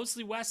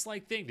mostly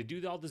Wes-like thing to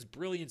do all this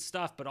brilliant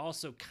stuff, but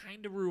also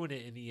kind of ruin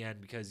it in the end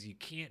because you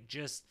can't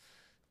just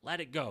let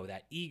it go.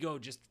 That ego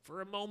just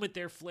for a moment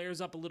there flares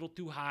up a little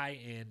too high,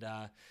 and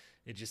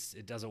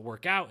it doesn't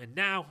work out. And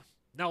now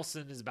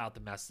Nelson is about to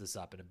mess this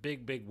up in a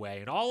big, big way.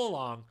 And all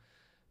along,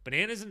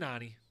 Bananas and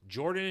Nany,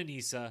 Jordan and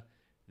Issa,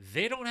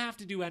 they don't have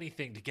to do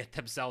anything to get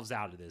themselves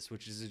out of this,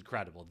 which is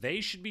incredible.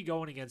 They should be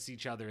going against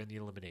each other in the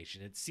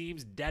elimination. It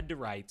seems dead to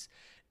rights,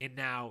 and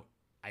now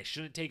I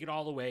shouldn't take it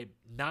all away.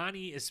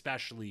 Nany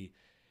especially,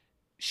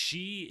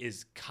 she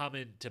is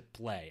coming to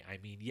play.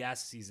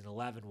 Yes, season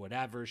 11,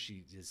 whatever.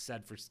 She has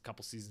said for a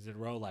couple seasons in a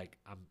row,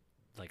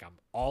 I'm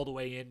all the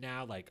way in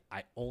now.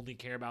 I only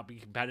care about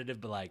being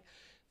competitive. But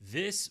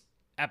this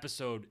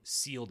episode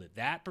sealed it.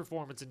 That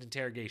performance and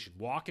interrogation,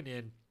 walking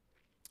in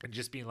and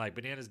just being like,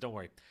 Bananas, don't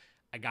worry.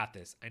 I got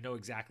this. I know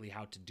exactly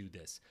how to do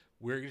this.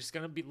 We're just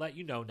going to let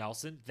you know,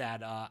 Nelson,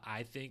 that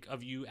I think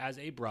of you as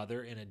a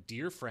brother and a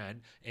dear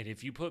friend. And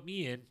if you put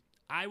me in,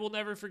 I will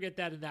never forget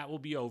that, and that will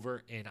be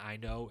over. And I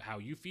know how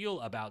you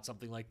feel about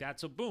something like that.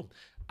 So boom,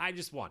 I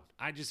just won.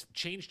 I just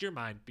changed your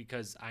mind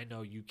because I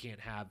know you can't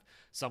have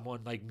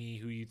someone like me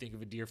who you think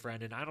of a dear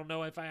friend. And I don't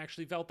know if I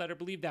actually felt that or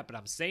believed that, but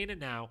I'm saying it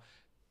now.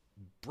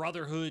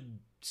 Brotherhood,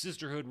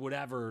 sisterhood,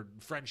 whatever,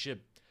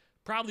 friendship,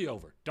 probably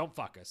over. Don't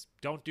fuck us.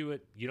 Don't do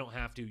it. You don't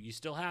have to. You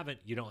still haven't.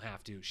 You don't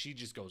have to. She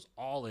just goes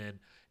all in,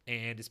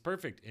 and it's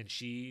perfect. And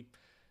she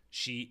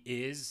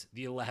is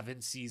the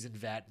 11-season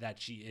vet that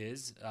she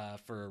is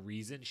for a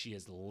reason. She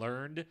has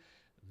learned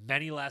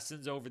many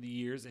lessons over the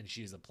years, and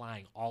she is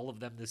applying all of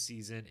them this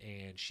season,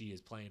 and she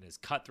is playing as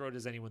cutthroat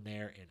as anyone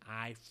there, and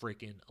I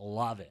freaking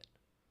love it.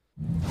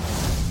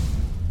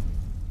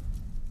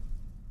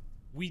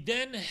 We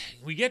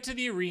get to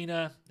the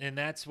arena, and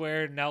that's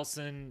where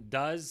Nelson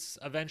does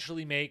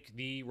eventually make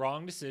the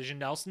wrong decision.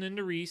 Nelson and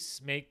Nurys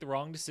make the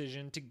wrong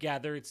decision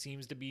together. It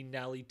seems to be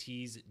Nelly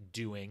T's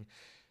doing.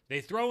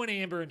 They throw in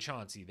Amber and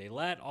Chauncey. They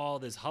let all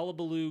this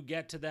hullabaloo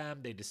get to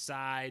them. They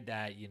decide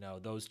that,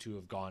 those two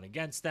have gone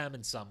against them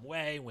in some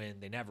way when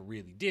they never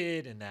really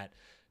did, and that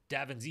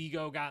Devin's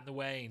ego got in the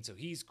way, and so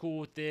he's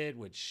cool with it,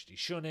 which he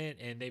shouldn't,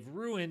 and they've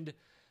ruined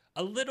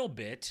a little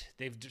bit.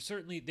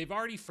 They've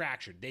already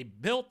fractured.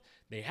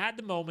 They had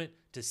the moment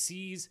to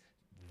seize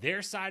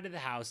their side of the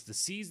house, to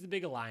seize the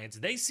big alliance.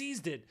 They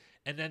seized it,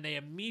 and then they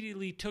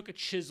immediately took a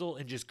chisel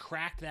and just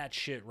cracked that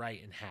shit right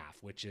in half,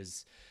 which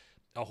is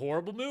a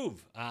horrible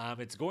move.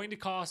 It's going to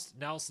cost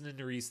Nelson and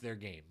Nurys their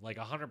game,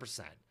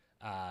 100%.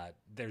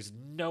 There's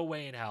no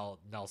way in hell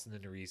Nelson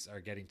and Nurys are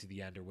getting to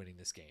the end or winning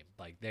this game.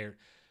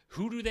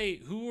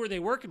 Who are they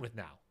working with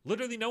now?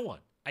 Literally no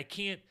one. I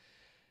can't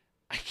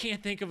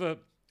think of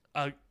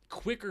a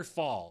quicker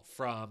fall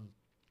from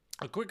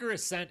a quicker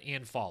ascent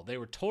and fall. They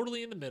were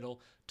totally in the middle,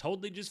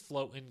 totally just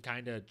floating,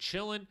 kind of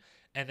chilling.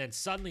 And then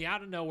suddenly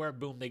out of nowhere,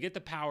 boom, they get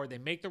the power. They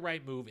make the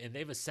right move, and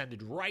they've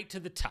ascended right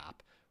to the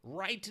top,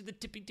 right to the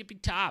tippy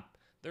top.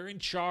 They're in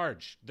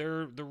charge.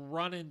 They're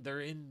running. They're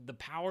in the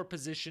power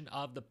position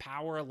of the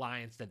power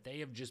alliance that they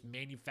have just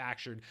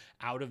manufactured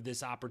out of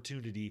this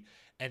opportunity.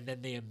 And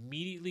then they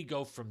immediately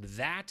go from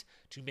that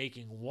to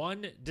making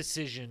one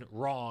decision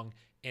wrong.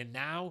 And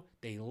now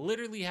they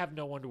literally have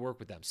no one to work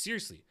with them.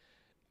 Seriously.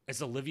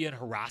 Is Olivia and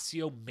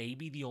Horacio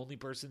maybe the only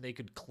person they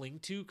could cling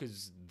to?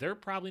 Because they're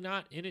probably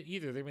not in it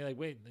either. They're be like,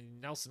 wait,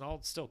 Nelson,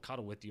 I'll still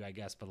cuddle with you, I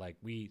guess, but like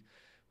we're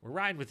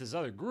riding with this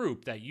other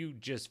group that you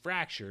just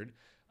fractured.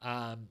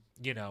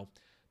 You know,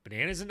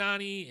 Bananas and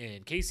Nani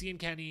and Casey and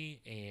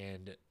Kenny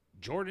and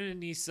Jordan and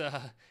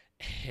Nisa,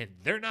 and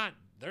they're not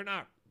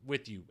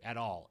with you at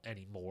all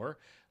anymore.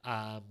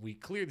 We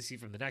clearly see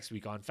from the next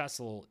week on,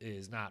 Fessel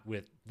is not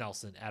with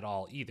Nelson at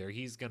all either.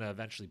 He's going to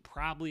eventually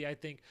probably, I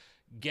think,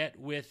 get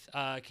with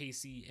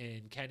Casey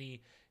and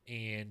Kenny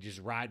and just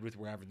ride with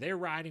wherever they're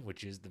riding,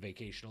 which is the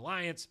Vacation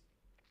Alliance.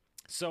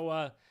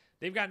 So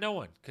they've got no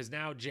one, because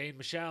now Jay and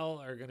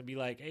Michelle are going to be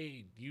like,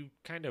 hey, you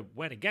kind of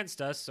went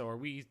against us, so are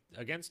we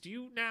against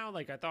you now?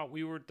 Like, I thought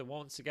we were the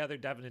ones together,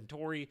 Devin and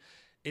Tori.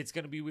 It's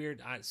going to be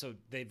weird. So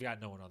they've got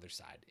no one on their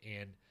side.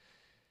 And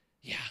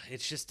yeah,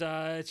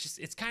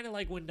 it's kind of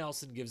like when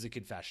Nelson gives a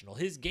confessional.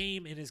 His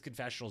game and his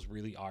confessionals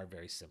really are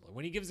very similar.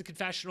 When he gives a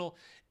confessional,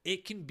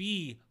 it can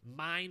be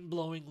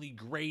mind-blowingly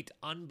great,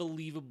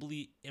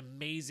 unbelievably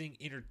amazing,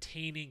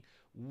 entertaining,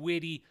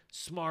 witty,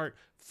 smart,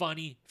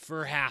 funny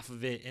for half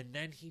of it, and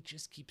then he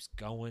just keeps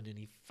going and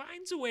he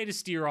finds a way to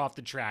steer off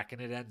the track,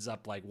 and it ends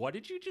up like, what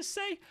did you just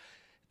say?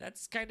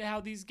 That's kind of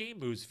how these game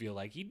moves feel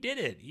like. He did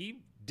it.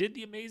 He did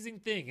the amazing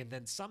thing, and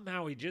then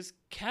somehow he just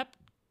kept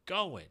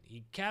going.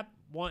 He kept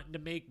wanting to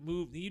make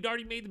moves. You'd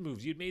already made the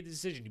moves. You'd made the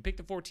decision. You picked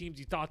the 4 teams.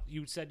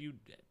 You said you'd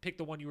pick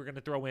the one you were going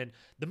to throw in.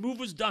 The move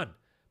was done,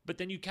 but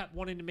then you kept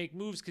wanting to make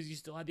moves because you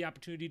still had the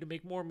opportunity to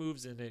make more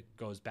moves, and it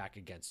goes back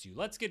against you.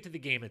 Let's get to the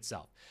game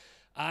itself.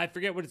 I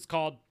forget what it's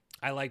called.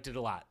 I liked it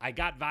a lot. I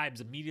got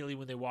vibes immediately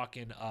when they walk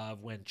in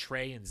of when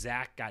Trey and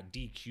Zach got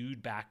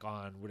DQ'd back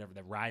on whatever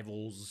the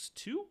Rivals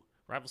 2,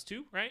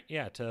 right?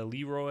 Yeah, to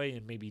Leroy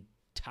and maybe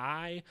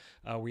Ty,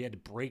 where he had to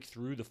break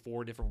through the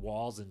 4 different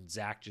walls, and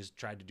Zach just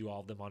tried to do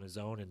all of them on his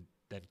own and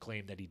then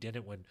claimed that he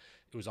didn't when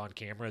it was on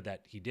camera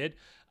that he did.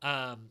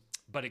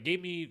 But it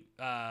gave me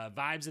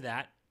vibes of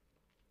that.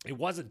 It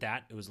wasn't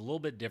that. It was a little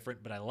bit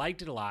different, but I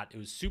liked it a lot. It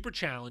was super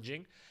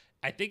challenging.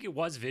 I think it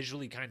was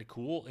visually kind of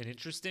cool and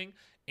interesting,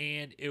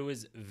 and it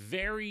was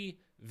very,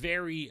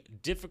 very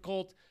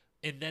difficult.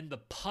 And then the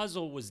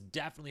puzzle was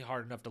definitely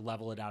hard enough to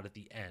level it out at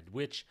the end,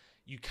 which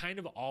you kind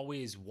of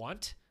always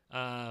want.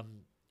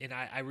 And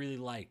I really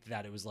liked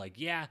that. It was like,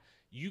 yeah,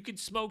 you could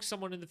smoke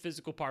someone in the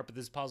physical part, but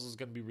this puzzle is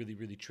going to be really,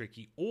 really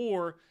tricky.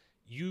 Or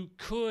you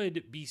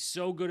could be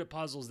so good at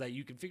puzzles that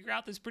you can figure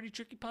out this pretty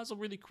tricky puzzle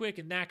really quick,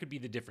 and that could be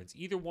the difference.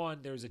 Either one,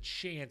 there's a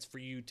chance for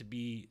you to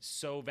be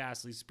so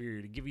vastly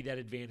superior to give you that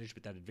advantage,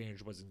 but that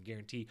advantage wasn't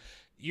guaranteed.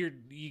 You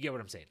get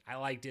what I'm saying. I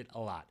liked it a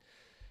lot.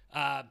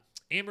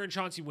 Amber and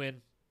Chauncey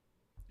win.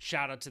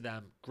 Shout out to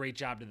them. Great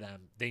job to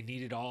them. They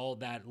needed all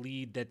that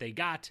lead that they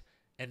got,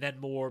 and then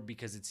more,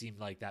 because it seemed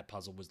like that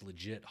puzzle was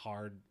legit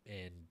hard,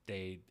 and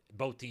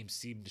both teams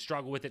seemed to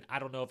struggle with it. I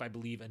don't know if I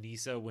believe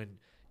Anissa when,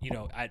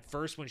 at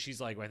first when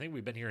she's like, well, I think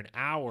we've been here an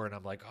hour, and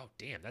I'm like, oh,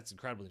 damn, that's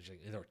incredible. And she's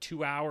like, there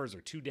 2 hours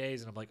or 2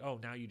 days, and I'm like, oh,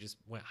 now you just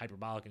went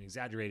hyperbolic and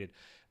exaggerated.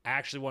 I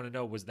actually want to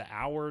know, was the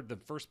hour, the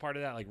first part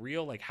of that, like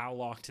real? Like, how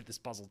long did this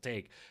puzzle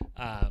take?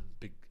 I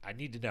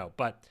need to know.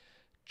 But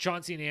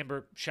Chauncey and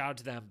Amber, shout out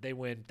to them. They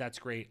win. That's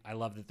great. I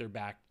love that they're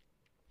back.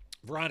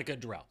 Veronica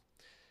and Darrell,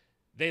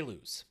 they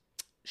lose.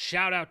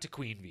 Shout out to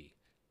Queen V.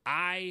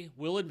 I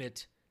will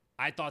admit,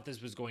 I thought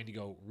this was going to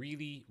go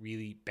really,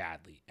 really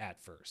badly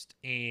at first.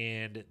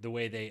 And the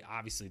way they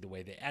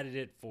edited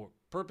it for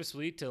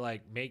purposefully to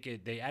like make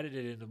it, they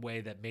edited it in a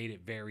way that made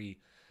it very,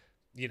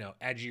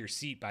 edge of your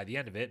seat by the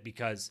end of it.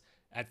 Because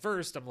at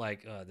first I'm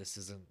like, this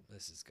isn't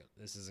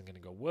going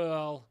to go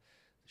well.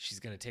 She's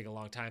going to take a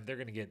long time. They're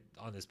going to get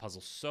on this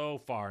puzzle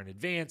so far in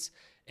advance.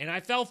 And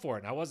I fell for it.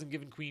 And I wasn't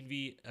giving Queen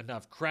V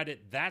enough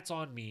credit. That's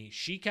on me.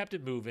 She kept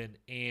it moving.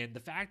 And the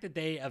fact that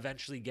they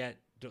eventually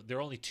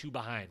they're only 2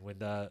 behind. When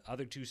the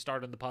other 2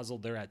 start on the puzzle,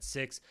 they're at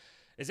 6.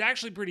 Is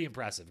actually pretty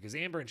impressive, because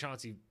Amber and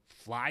Chauncey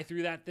fly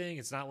through that thing.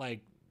 It's not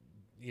like,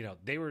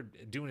 they were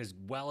doing as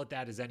well at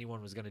that as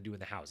anyone was going to do in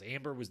the house.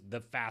 Amber was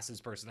the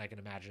fastest person I can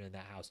imagine in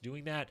that house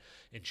doing that,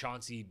 and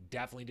Chauncey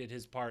definitely did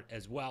his part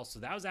as well. So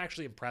that was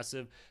actually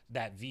impressive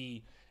that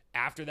V,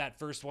 after that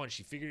first one,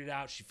 she figured it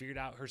out. She figured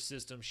out her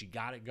system. She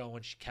got it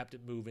going. She kept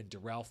it moving.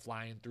 Darrell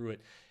flying through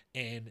it,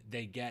 and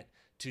they get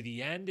to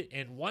the end.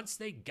 And once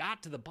they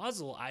got to the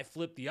puzzle, I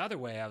flipped the other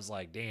way. I was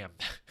like, damn,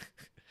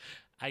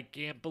 I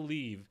can't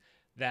believe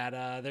that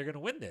they're going to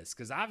win this,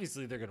 because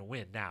obviously they're going to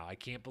win now. I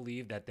can't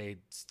believe that they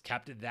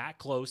kept it that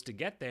close to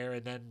get there,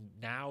 and then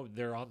now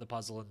they're on the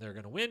puzzle and they're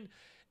going to win.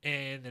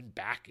 And then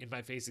back in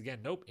my face again,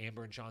 nope,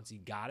 Amber and Chauncey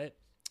got it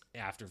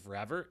after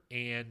forever,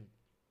 and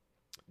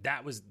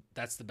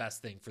that's the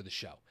best thing for the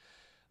show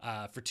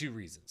for 2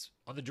 reasons.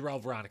 On the Darrell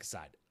Veronica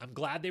side, I'm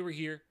glad they were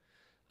here,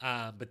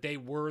 but they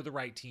were the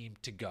right team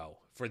to go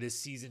for this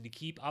season to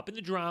keep up in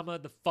the drama,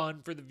 the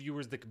fun for the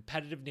viewers, the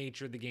competitive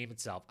nature of the game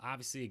itself.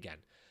 Obviously, again,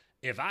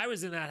 if I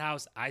was in that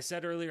house, I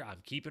said earlier,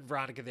 I'm keeping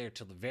Veronica there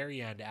till the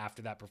very end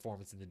after that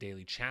performance in the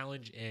Daily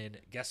Challenge. And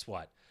guess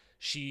what?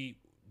 She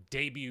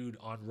debuted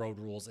on Road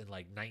Rules in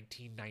like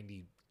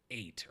 1998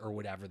 8 or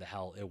whatever the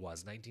hell it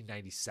was,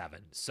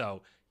 1997.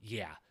 So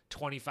yeah,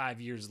 25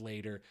 years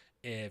later,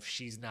 if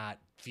she's not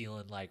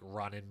feeling like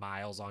running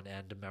miles on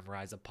end to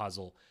memorize a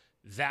puzzle,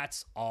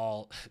 that's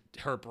all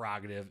her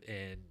prerogative,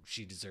 and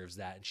she deserves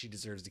that, and she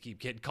deserves to keep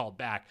getting called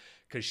back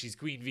because she's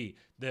Queen V,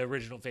 the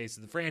original face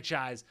of the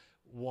franchise,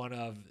 one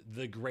of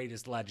the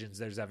greatest legends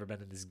there's ever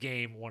been in this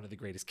game, one of the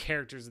greatest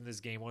characters in this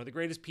game, one of the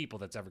greatest people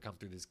that's ever come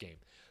through this game.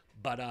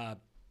 But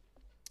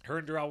her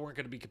and Darrell weren't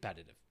going to be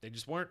competitive. They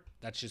just weren't.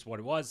 That's just what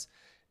it was.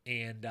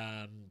 And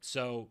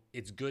so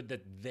it's good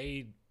that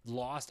they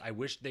lost. I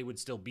wish they would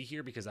still be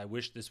here because I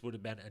wish this would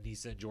have been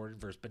Anissa and Jordan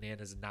versus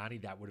Bananas and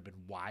Nany. That would have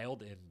been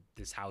wild, and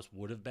this house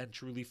would have been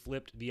truly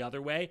flipped the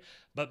other way.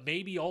 But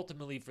maybe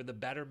ultimately for the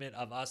betterment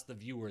of us, the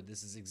viewer,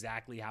 this is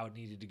exactly how it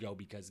needed to go,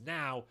 because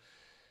now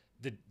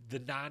the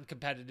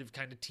non-competitive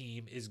kind of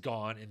team is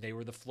gone, and they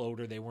were the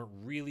floater. They weren't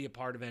really a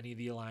part of any of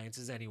the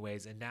alliances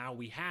anyways, and now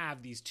we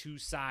have these two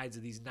sides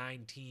of these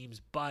 9 teams,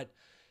 but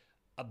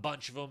a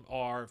bunch of them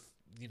are,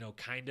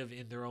 kind of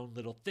in their own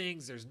little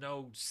things. There's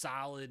no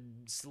solid,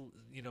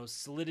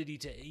 solidity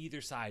to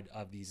either side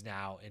of these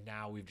now, and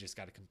now we've just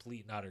got a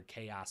complete and utter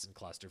chaos and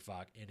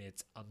clusterfuck, and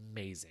it's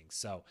amazing.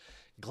 So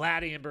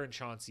glad Amber and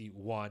Chauncey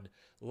won.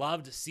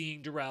 Loved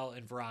seeing Darrell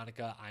and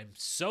Veronica. I'm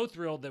so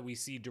thrilled that we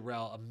see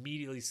Darrell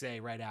immediately say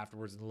right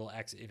afterwards in the little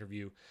exit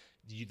interview,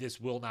 this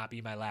will not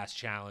be my last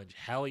challenge.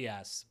 Hell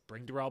yes.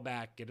 Bring Darrell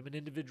back. Get him an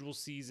individual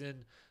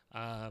season.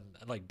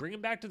 Bring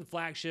him back to the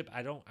flagship.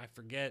 I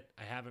forget.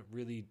 I haven't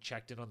really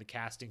checked in on the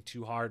casting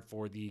too hard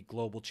for the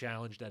global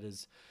challenge that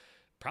is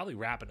probably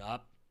wrapping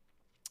up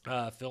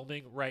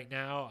filming right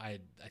now. I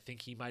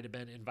think he might have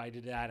been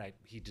invited to that.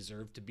 He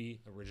deserved to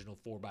be original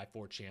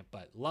 4x4 champ,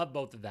 but love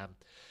both of them.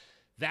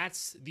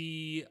 That's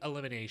the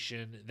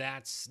elimination.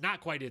 That's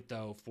not quite it,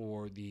 though,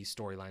 for the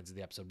storylines of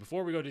the episode.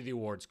 Before we go to the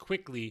awards,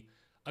 quickly,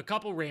 a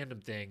couple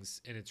random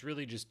things, and it's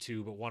really just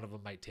 2, but one of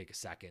them might take a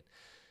second.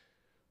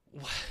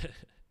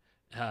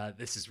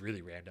 This is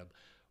really random.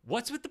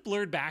 What's with the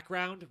blurred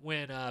background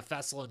when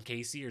Fessel and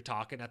Casey are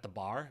talking at the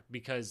bar?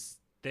 Because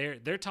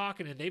they're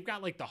talking and they've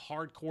got like the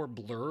hardcore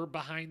blur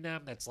behind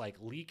them that's like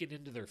leaking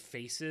into their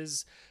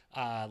faces,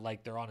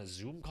 like they're on a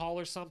Zoom call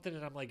or something.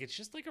 And I'm like, it's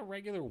just like a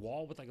regular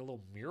wall with like a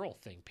little mural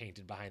thing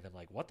painted behind them.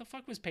 Like, what the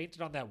fuck was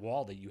painted on that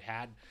wall that you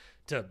had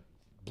to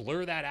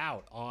blur that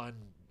out on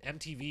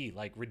MTV?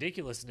 Like,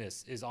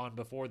 ridiculousness is on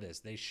before this.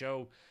 They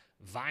show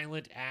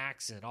violent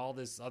acts and all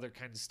this other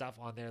kind of stuff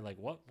on there. Like,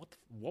 what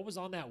was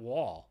on that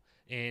wall?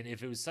 And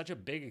if it was such a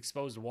big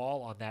exposed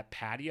wall on that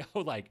patio,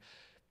 like,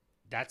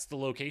 that's the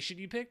location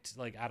you picked?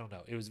 Like, I don't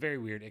know. It was very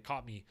weird. It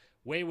caught me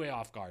way, way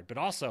off guard. But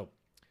also,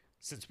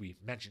 since we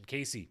mentioned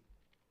Casey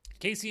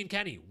and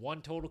Kenny,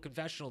 one total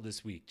confessional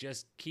this week.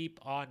 Just keep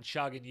on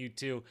chugging, you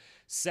two.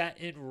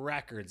 Setting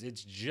records.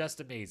 It's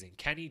just amazing.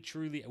 Kenny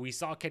truly, we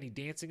saw Kenny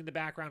dancing in the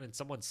background, and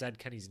someone said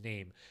Kenny's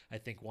name, I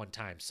think, one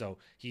time. So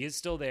he is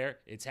still there.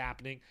 It's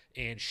happening.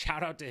 And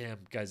shout out to him,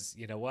 because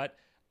you know what?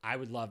 I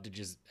would love to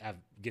just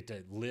get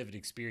to live and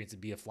experience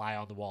and be a fly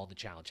on the wall in the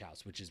Challenge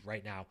House, which is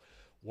right now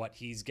what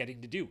he's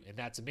getting to do. And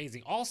that's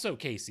amazing. Also,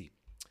 Casey,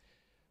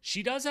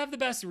 she does have the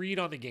best read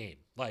on the game.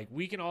 Like,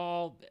 we can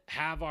all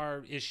have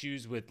our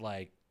issues with,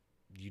 like,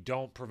 you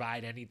don't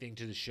provide anything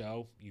to the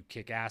show. You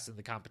kick ass in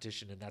the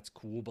competition, and that's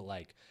cool, but,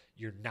 like,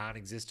 you're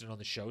non-existent on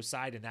the show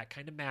side, and that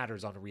kind of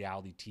matters on a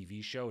reality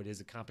TV show. It is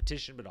a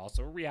competition, but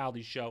also a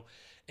reality show,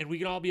 and we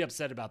can all be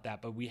upset about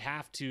that, but we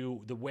have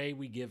to, the way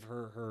we give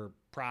her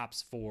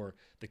props for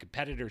the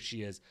competitor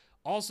she is,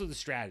 also the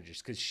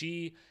strategist, because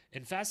she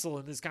and Fessel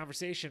in this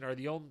conversation are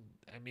the only,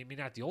 I mean,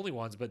 not the only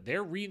ones, but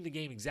they're reading the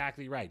game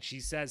exactly right. She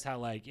says how,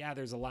 like, yeah,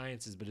 there's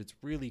alliances, but it's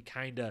really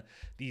kind of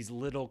these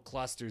little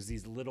clusters,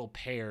 these little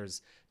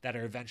pairs that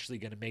are eventually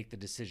going to make the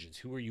decisions.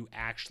 Who are you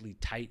actually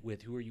tight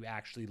with? Who are you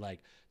actually,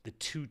 like, the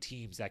two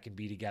teams that can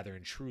be together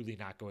and truly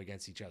not go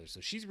against each other? So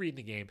she's reading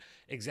the game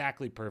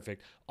exactly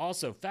perfect.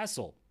 Also,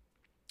 Fessel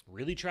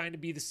really trying to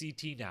be the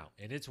CT now,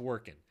 and it's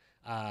working.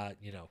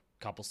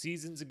 Couple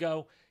seasons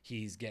ago,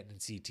 he's getting in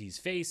CT's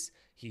face.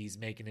 He's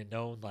making it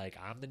known, like,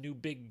 I'm the new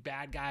big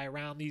bad guy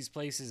around these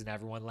places, and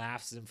everyone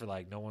laughs at him for,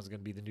 like, no one's going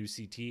to be the new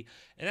CT.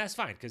 And that's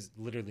fine, because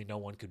literally no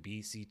one could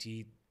be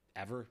CT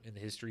ever in the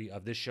history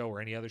of this show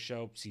or any other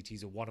show.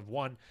 CT's a one of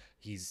one.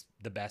 He's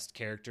the best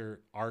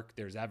character arc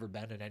there's ever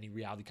been in any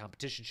reality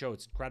competition show.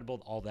 It's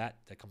incredible, all that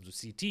comes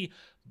with CT.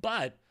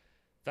 But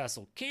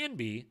Fessel can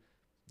be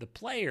the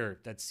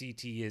player that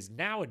CT is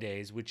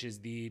nowadays, which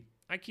is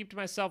I keep to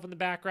myself in the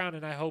background,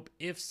 and I hope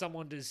if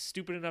someone is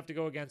stupid enough to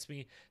go against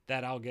me,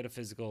 that I'll get a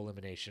physical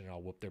elimination and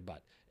I'll whoop their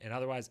butt. And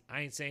otherwise,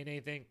 I ain't saying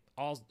anything.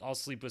 I'll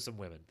sleep with some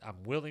women.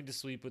 I'm willing to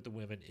sleep with the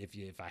women.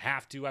 If I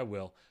have to, I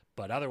will.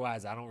 But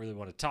otherwise, I don't really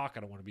want to talk. I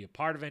don't want to be a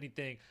part of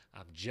anything.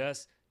 I'm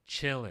just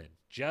chilling.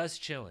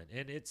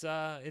 And it's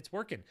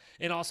working.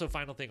 And also,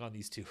 final thing on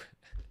these two.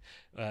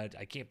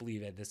 I can't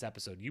believe in this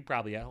episode, you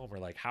probably at home are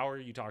like, how are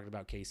you talking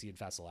about Casey and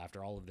Fessel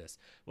after all of this?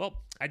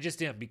 Well, I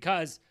just am,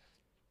 because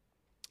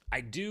I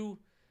do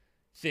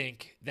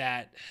think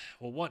that,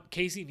 well, one,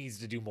 Casey needs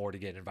to do more to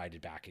get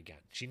invited back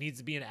again. She needs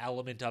to be an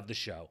element of the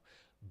show.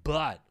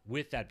 But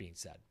with that being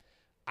said,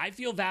 I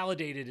feel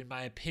validated in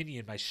my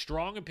opinion, my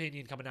strong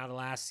opinion coming out of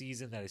last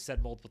season that I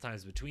said multiple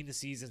times between the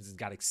seasons and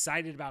got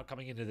excited about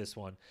coming into this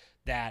one,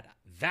 that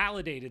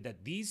validated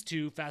that these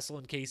two, Fessel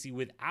and Casey,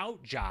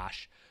 without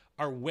Josh,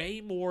 are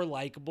way more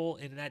likable,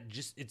 and that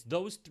just it's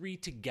those three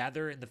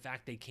together and the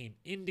fact they came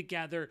in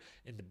together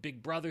and the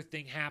big brother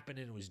thing happened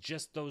and it was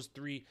just those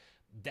three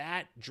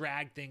that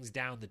dragged things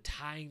down, the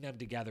tying them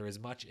together as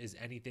much as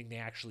anything they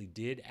actually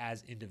did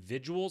as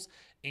individuals.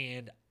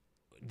 And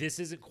this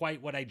isn't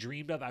quite what I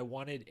dreamed of. I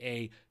wanted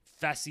a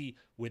Fessy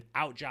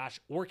without Josh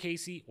or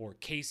Casey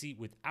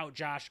without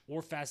Josh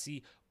or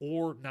Fessy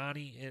or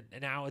Nany.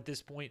 And now at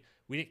this point,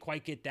 we didn't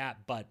quite get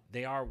that, but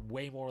they are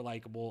way more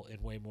likable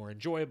and way more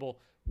enjoyable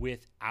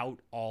without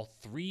all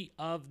three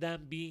of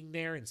them being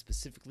there, and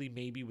specifically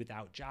maybe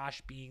without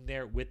Josh being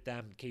there with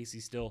them.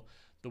 Casey still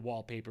the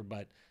wallpaper,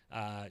 but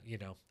a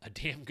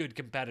damn good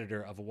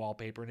competitor of a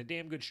wallpaper and a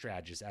damn good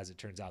strategist, as it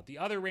turns out. The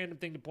other random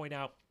thing to point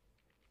out,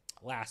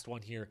 last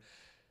one here,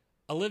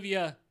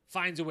 Olivia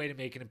finds a way to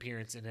make an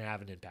appearance and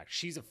have an impact.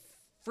 She's a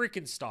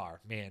freaking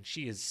star, man.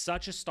 She is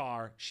such a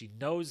star. She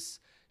knows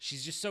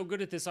she's just so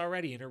good at this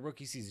already in her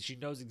rookie season. She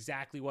knows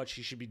exactly what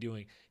she should be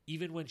doing.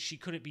 Even when she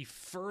couldn't be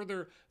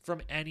further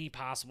from any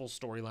possible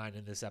storyline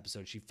in this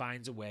episode, she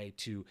finds a way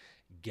to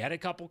get a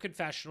couple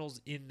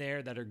confessionals in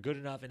there that are good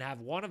enough and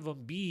have one of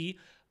them be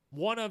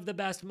one of the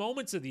best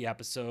moments of the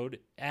episode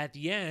at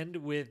the end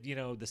with,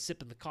 the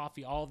sip and the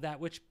coffee, all of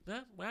that, which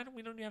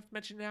we don't even have to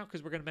mention it now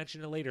because we're going to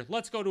mention it later.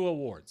 Let's go to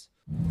awards.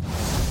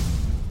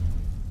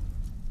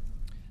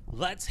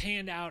 Let's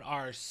hand out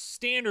our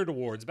standard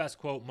awards, best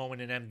quote,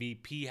 moment, and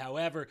MVP.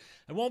 However,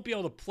 I won't be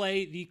able to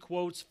play the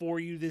quotes for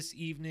you this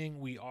evening.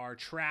 We are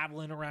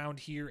traveling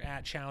around here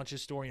at Challenge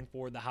Historian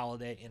for the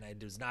holiday, and I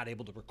was not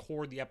able to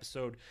record the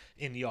episode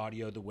in the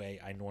audio the way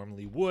I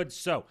normally would.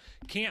 So,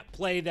 can't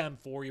play them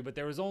for you, but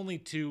there was only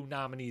 2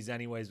 nominees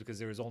anyways because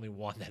there was only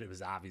one that it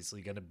was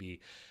obviously going to be.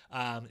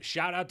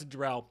 Shout out to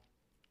Darrell.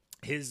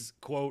 His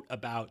quote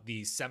about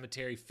the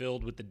cemetery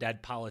filled with the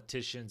dead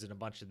politicians and a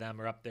bunch of them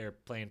are up there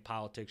playing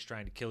politics,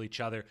 trying to kill each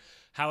other.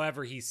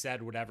 However he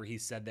said whatever he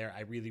said there,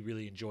 I really,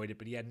 really enjoyed it,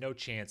 but he had no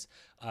chance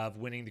of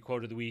winning the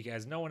quote of the week,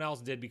 as no one else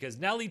did, because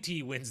Nelly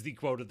T wins the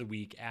quote of the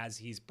week, as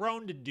he's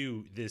prone to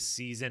do this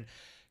season.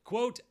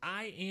 Quote,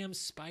 "I am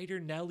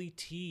Spider Nelly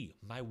T.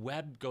 My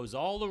web goes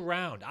all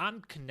around. I'm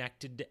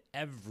connected to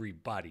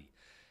everybody."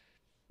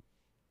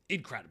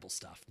 Incredible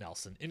stuff,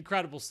 Nelson.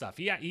 Incredible stuff.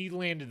 He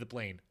landed the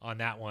plane on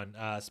that one.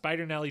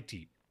 Spider Nelly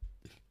T.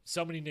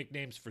 So many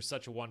nicknames for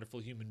such a wonderful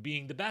human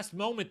being. The best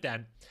moment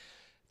then,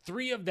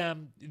 3 of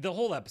them, the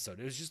whole episode,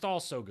 it was just all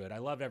so good. I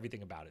loved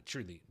everything about it,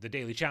 truly. The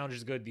daily challenge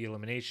is good. The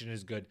elimination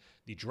is good.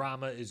 The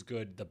drama is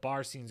good. The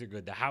bar scenes are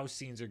good. The house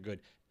scenes are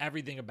good.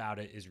 Everything about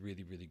it is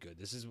really, really good.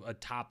 This is a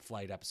top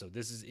flight episode.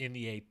 This is in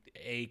the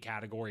A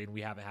category, and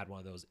we haven't had one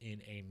of those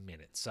in a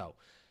minute. So,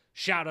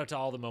 shout out to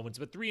all the moments,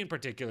 but 3 in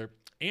particular.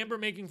 Amber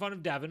making fun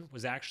of Devin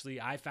was actually,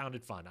 I found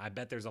it fun. I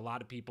bet there's a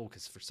lot of people,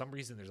 because for some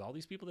reason there's all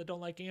these people that don't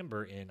like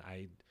Amber, and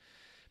I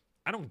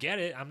don't get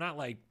it. I'm not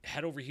like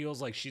head over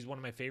heels like she's one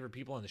of my favorite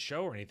people on the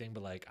show or anything,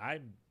 but like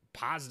I'm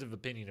positive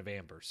opinion of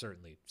Amber,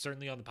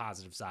 certainly on the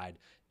positive side,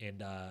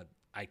 and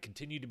I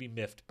continue to be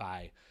miffed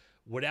by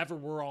whatever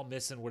we're all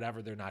missing,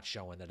 whatever they're not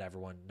showing, that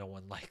no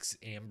one likes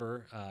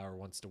Amber or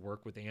wants to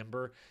work with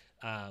Amber,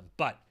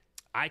 but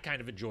I kind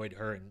of enjoyed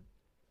her and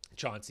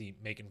Chauncey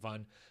making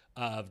fun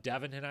of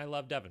Devin, and I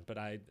love Devin, but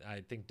I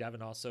think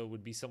Devin also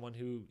would be someone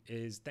who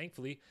is,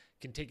 thankfully,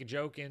 can take a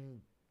joke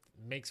and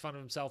makes fun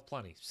of himself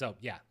plenty. So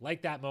yeah,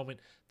 like that moment.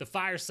 The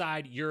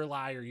fireside, you're a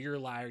liar, you're a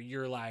liar,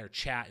 you're a liar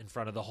chat in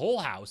front of the whole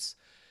house.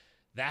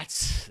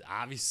 That's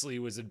obviously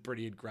was a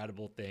pretty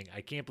incredible thing.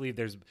 I can't believe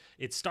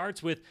it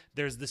starts with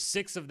there's the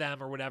 6 of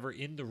them or whatever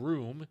in the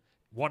room,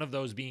 one of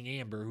those being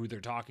Amber, who they're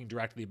talking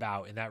directly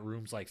about, and that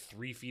room's like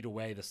 3 feet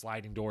away, the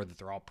sliding door that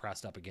they're all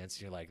pressed up against.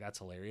 And you're like, that's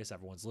hilarious.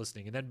 Everyone's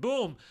listening. And then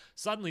boom,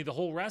 suddenly the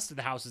whole rest of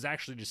the house is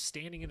actually just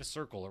standing in a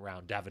circle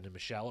around Devin and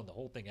Michelle, and the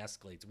whole thing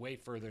escalates way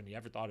further than you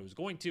ever thought it was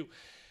going to.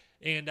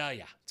 And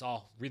it's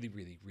all really,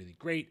 really, really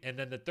great. And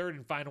then the third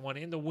and final one,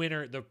 in the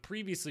winner, the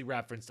previously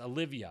referenced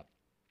Olivia,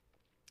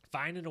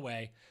 finding a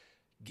way,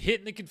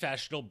 hitting the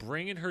confessional,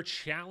 bringing her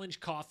challenge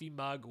coffee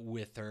mug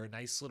with her.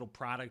 Nice little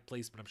product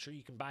placement. I'm sure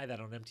you can buy that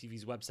on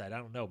MTV's website. I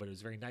don't know, but it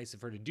was very nice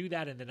of her to do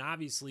that. And then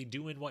obviously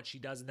doing what she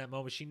does in that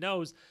moment. She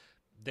knows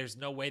there's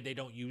no way they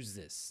don't use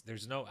this.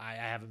 I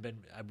haven't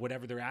been,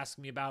 whatever they're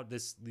asking me about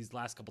these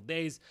last couple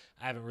days,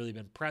 I haven't really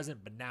been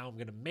present, but now I'm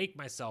going to make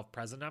myself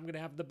present. I'm going to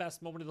have the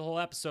best moment of the whole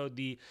episode.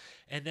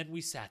 And then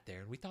we sat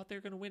there and we thought they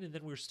were going to win. And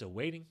then we were still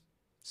waiting.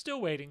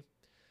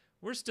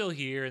 We're still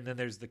here, and then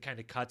there's the kind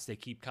of cuts they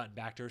keep cutting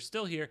back to her.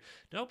 Still here.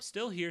 Nope,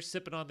 still here,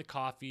 sipping on the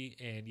coffee,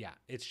 and yeah,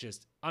 it's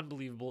just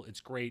unbelievable.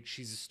 It's great.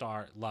 She's a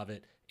star. Love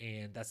it,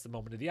 and that's the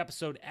moment of the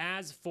episode.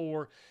 As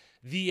for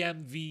the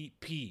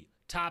MVP,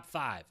 top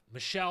 5,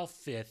 Michelle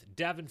 5th,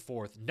 Devin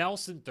 4th,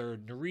 Nelson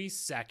 3rd, Nurys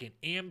 2nd,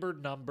 Amber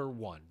number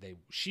 1.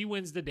 She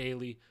wins the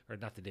daily, or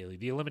not the daily,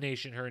 the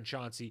elimination, her and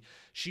Chauncey.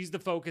 She's the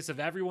focus of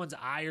everyone's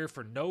ire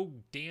for no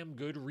damn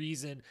good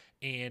reason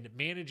and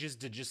manages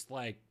to just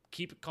like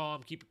keep it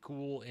calm, keep it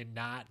cool, and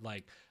not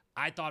like,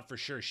 I thought for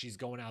sure she's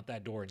going out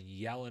that door and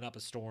yelling up a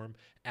storm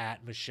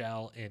at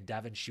Michelle and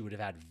Devin. She would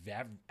have had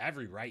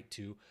every right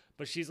to,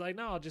 but she's like,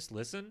 no, I'll just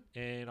listen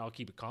and I'll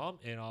keep it calm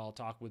and I'll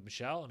talk with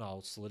Michelle and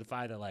I'll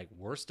solidify that like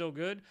we're still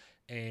good.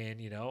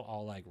 And,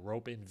 I'll like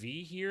rope in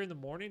V here in the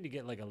morning to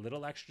get like a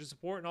little extra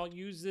support, and I'll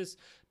use this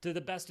to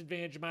the best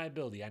advantage of my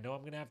ability. I know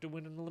I'm going to have to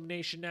win an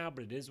elimination now,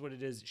 but it is what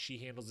it is. She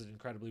handles it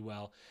incredibly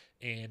well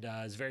and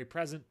is very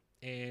present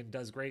and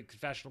does great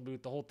confessional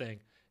booth, the whole thing.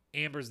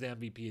 Amber's the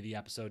MVP of the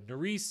episode.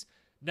 Nurys,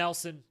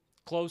 Nelson,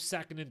 close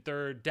second and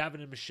third. Devin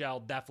and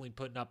Michelle definitely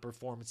putting up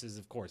performances,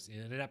 of course.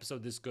 In an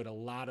episode this good, a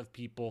lot of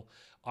people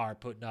are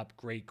putting up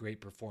great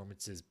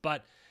performances.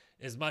 But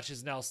as much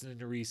as Nelson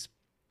and Nurys,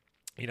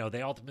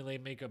 they ultimately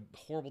make a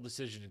horrible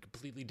decision and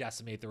completely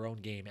decimate their own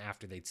game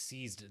after they'd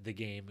seized the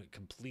game,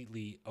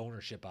 completely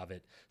ownership of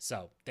it.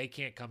 So they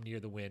can't come near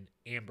the win.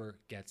 Amber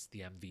gets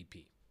the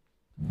MVP.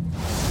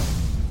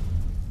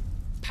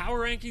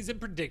 Power rankings and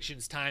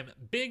predictions time.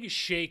 Big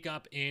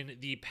shakeup in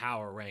the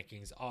power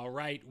rankings. All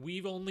right,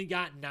 we've only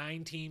got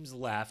 9 teams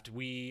left.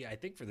 I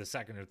think for the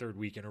second or third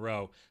week in a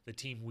row, the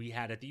team we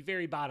had at the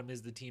very bottom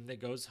is the team that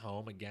goes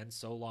home. Again,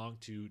 so long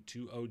to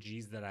 2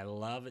 OGs that I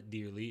love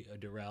dearly,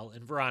 Darrell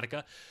and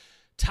Veronica.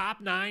 Top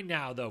 9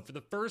 now, though, for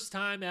the first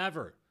time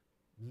ever.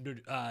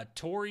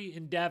 Tori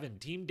and Devin,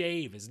 Team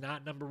Dave is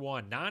not number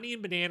 1. Nany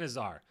and Bananas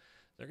are.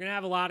 They're going to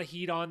have a lot of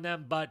heat on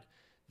them, but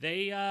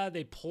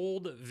They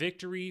pulled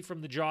victory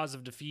from the jaws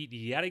of defeat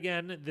yet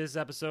again this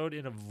episode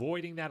in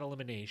avoiding that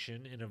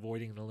elimination, in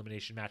avoiding an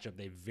elimination matchup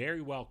they very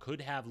well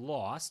could have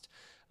lost.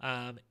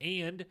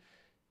 And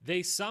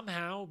they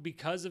somehow,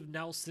 because of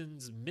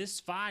Nelson's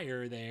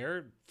misfire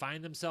there,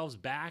 find themselves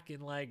back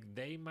in like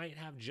they might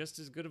have just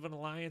as good of an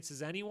alliance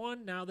as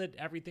anyone now that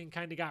everything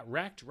kind of got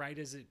wrecked right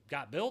as it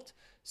got built.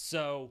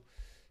 So,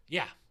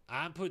 yeah,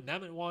 I'm putting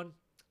them at 1.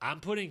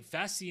 I'm putting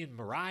Fessy and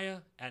Mariah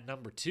at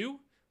number 2.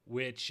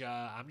 Which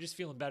I'm just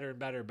feeling better and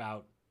better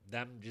about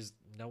them. Just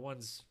no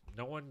one's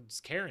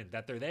caring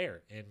that they're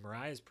there. And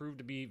Mariah's proved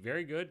to be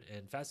very good,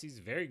 and Fessy's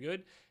very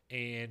good.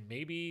 And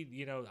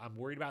maybe I'm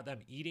worried about them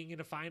eating in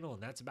a final,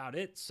 and that's about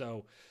it.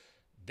 So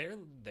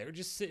they're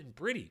just sitting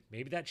pretty.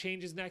 Maybe that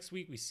changes next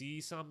week. We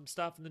see some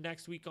stuff in the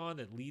next week on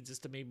that leads us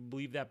to maybe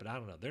believe that, but I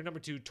don't know. They're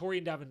number 2. Tori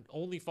and Devin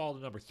only fall to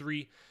number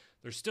 3.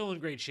 They're still in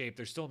great shape.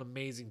 They're still an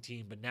amazing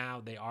team, but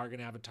now they are going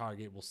to have a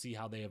target. We'll see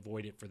how they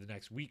avoid it for the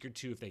next week or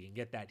two, if they can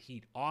get that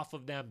heat off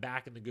of them,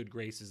 back in the good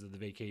graces of the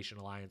Vacation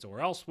Alliance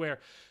or elsewhere.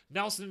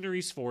 Nelson and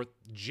Nurys 4th,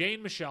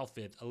 Jane Michelle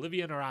 5th,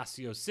 Olivia and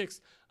Horacio 6th,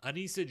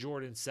 Aneesa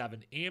Jordan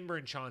 7, Amber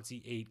and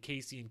Chauncey 8,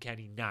 Casey and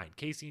Kenny 9.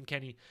 Casey and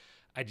Kenny,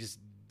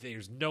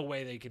 there's no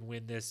way they can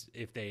win this.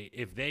 If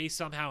they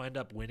somehow end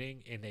up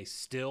winning and they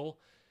still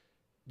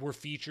were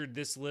featured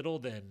this little,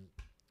 then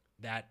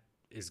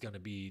that's going to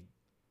be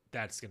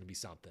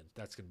something.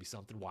 That's going to be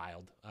something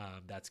wild.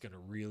 That's going to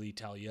really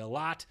tell you a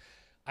lot.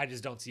 I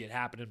just don't see it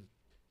happening.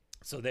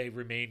 So they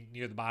remain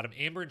near the bottom.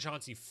 Amber and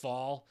Chauncey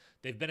fall.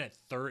 They've been at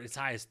third, as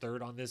high as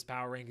third on this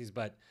power rankings,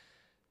 but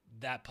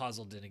that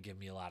puzzle didn't give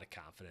me a lot of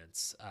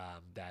confidence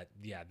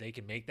they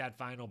can make that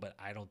final, but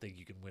I don't think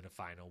you can win a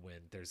final when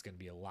there's going to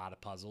be a lot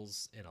of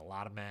puzzles and a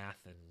lot of math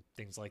and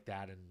things like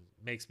that, and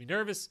makes me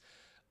nervous.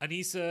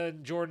 Aneesa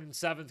and Jordan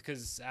 7th,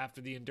 because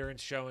after the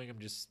endurance showing, I'm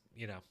just,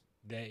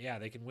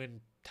 they can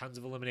win tons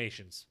of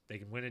eliminations. They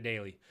can win a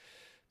daily.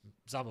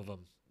 Some of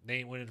them. They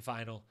ain't winning a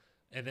final.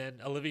 And then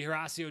Olivia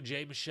Horacio,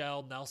 Jay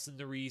Michelle, Nelson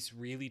Nurys,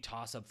 really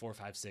toss up 4,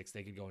 5, 6.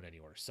 They could go in any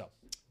order. So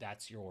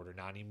that's your order.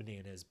 Nany and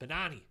Bananas.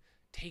 Banani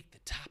take the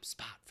top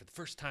spot for the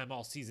first time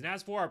all season.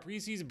 As for our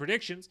preseason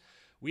predictions,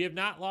 we have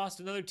not lost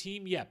another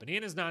team yet.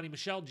 Bananas, Nany,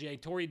 Michelle, Jay,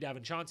 Tori,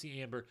 Devin,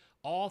 Chauncey, Amber,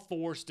 all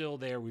 4 still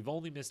there. We've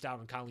only missed out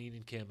on Colleen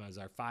and Kim as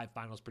our 5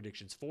 finals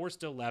predictions. 4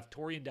 still left.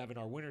 Tori and Devin,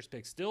 our winners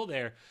pick, still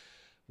there.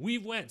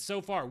 We've went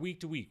so far week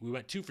to week. We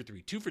went 2 for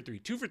 3, 2 for 3,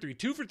 2 for 3,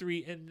 2 for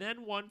 3, and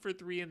then 1 for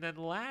 3. And then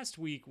last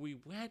week we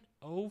went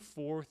 0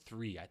 for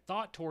 3. I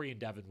thought Tori and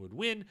Devin would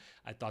win.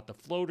 I thought the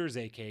floaters,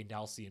 aka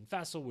Nelsie and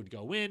Fessel, would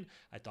go in.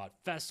 I thought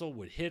Fessel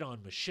would hit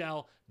on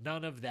Michelle.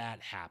 None of that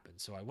happened.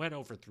 So I went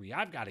 0 for 3.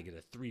 I've got to get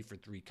a 3 for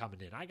 3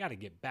 coming in. I got to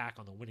get back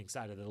on the winning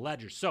side of the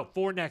ledger. So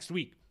for next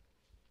week,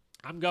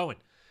 I'm going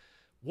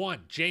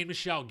 1, Jay and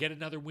Michelle get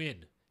another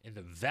win, and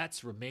the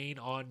vets remain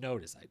on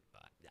notice.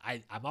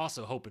 I'm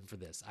also hoping for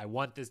this. I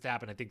want this to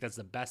happen. I think that's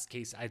the best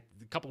case. A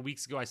couple of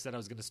weeks ago, I said I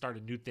was going to start a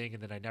new thing,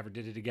 and then I never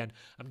did it again.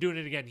 I'm doing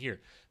it again here.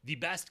 The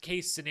best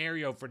case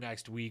scenario for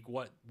next week,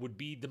 what would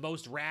be the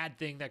most rad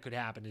thing that could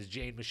happen, is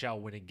Jay and Michelle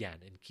win again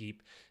and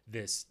keep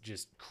this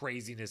just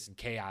craziness and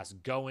chaos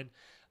going.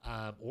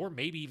 Or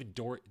maybe even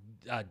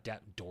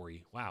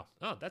Dory. Wow.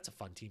 Oh, that's a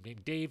fun team name.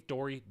 Dave,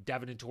 Dory,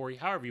 Devin, and Tori,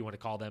 however you want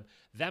to call them.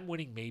 Them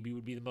winning maybe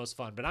would be the most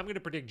fun. But I'm going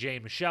to predict Jay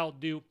and Michelle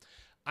do.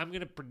 I'm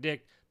going to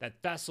predict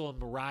that Fessel and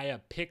Mariah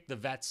pick the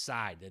Vets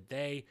side, that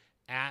they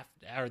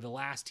are the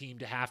last team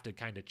to have to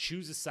kind of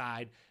choose a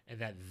side, and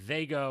that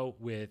they go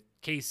with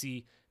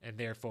Casey, and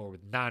therefore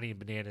with Nany and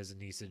Bananas and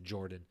Nisa and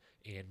Jordan,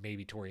 and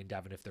maybe Tori and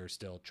Devin if they're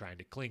still trying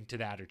to cling to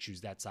that or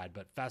choose that side.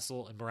 But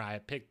Fessel and Mariah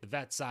pick the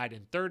Vet side.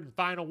 And third and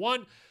final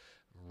one,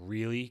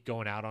 really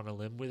going out on a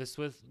limb with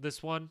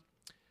this one,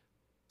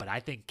 but I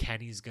think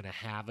Kenny's going to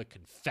have a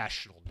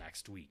confessional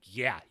next week.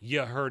 Yeah,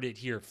 you heard it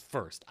here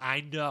first.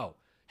 I know.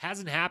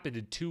 Hasn't happened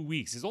in 2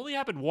 weeks. It's only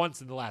happened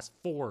once in the last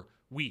 4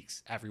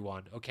 weeks,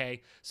 everyone,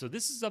 okay? So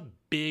this is a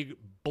big,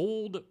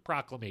 bold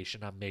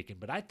proclamation I'm making,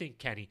 but I think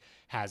Kenny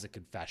has a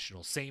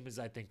confessional. Same as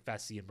I think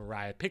Fessy and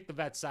Mariah pick the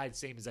Vet side.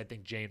 Same as I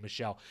think Jay and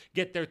Michelle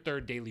get their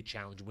third daily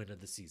challenge win of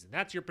the season.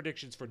 That's your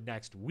predictions for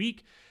next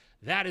week.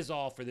 That is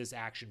all for this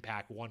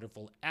action-packed,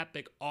 wonderful,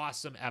 epic,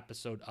 awesome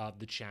episode of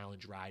the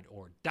Challenge Ride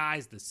or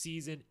Dies. The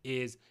season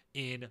is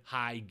in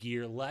high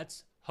gear.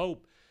 Let's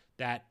hope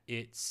that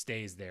it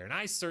stays there. And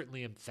I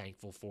certainly am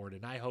thankful for it,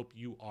 and I hope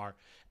you are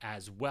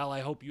as well.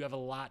 I hope you have a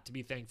lot to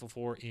be thankful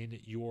for in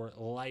your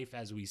life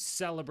as we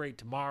celebrate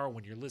tomorrow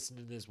when you're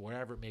listening to this,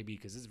 wherever it may be,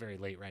 because it's very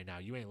late right now.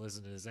 You ain't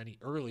listening to this any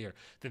earlier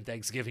than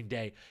Thanksgiving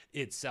Day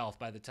itself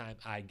by the time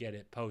I get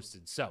it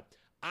posted. So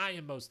I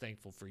am most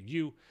thankful for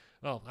you.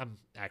 Well, I'm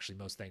actually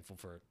most thankful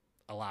for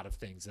a lot of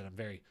things that I'm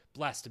very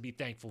blessed to be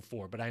thankful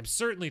for, but I'm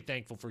certainly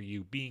thankful for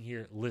you being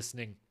here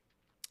listening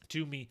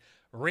to me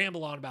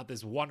ramble on about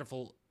this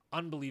wonderful,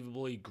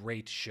 unbelievably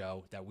great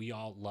show that we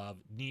all love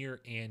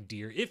near and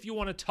dear. If you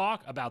want to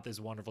talk about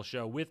this wonderful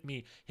show with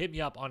me, hit me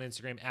up on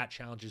Instagram at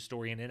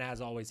ChallengeHistorian. And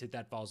as always, hit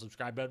that follow,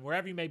 subscribe button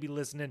wherever you may be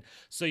listening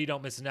so you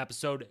don't miss an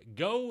episode.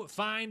 Go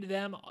find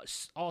them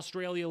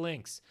Australia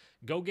links.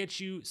 Go get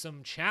you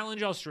some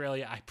Challenge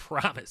Australia. I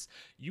promise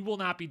you will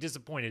not be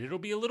disappointed. It'll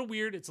be a little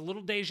weird. It's a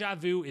little deja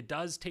vu. It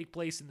does take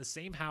place in the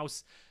same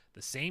house,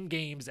 the same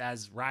games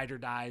as Ride or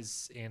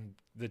Dies and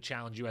the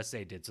Challenge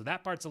USA did. So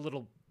that part's a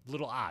little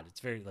odd. It's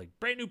very like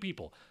brand new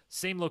people,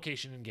 same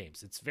location in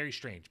games. It's very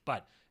strange,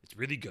 but it's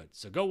really good.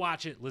 So go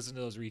watch it. Listen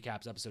to those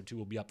recaps. Episode 2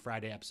 will be up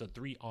Friday. Episode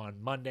 3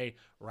 on Monday.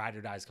 Ride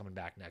or Die is coming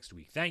back next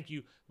week. Thank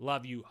you.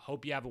 Love you.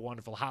 Hope you have a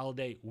wonderful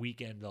holiday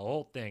weekend, the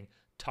whole thing.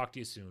 Talk to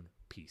you soon.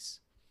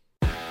 Peace.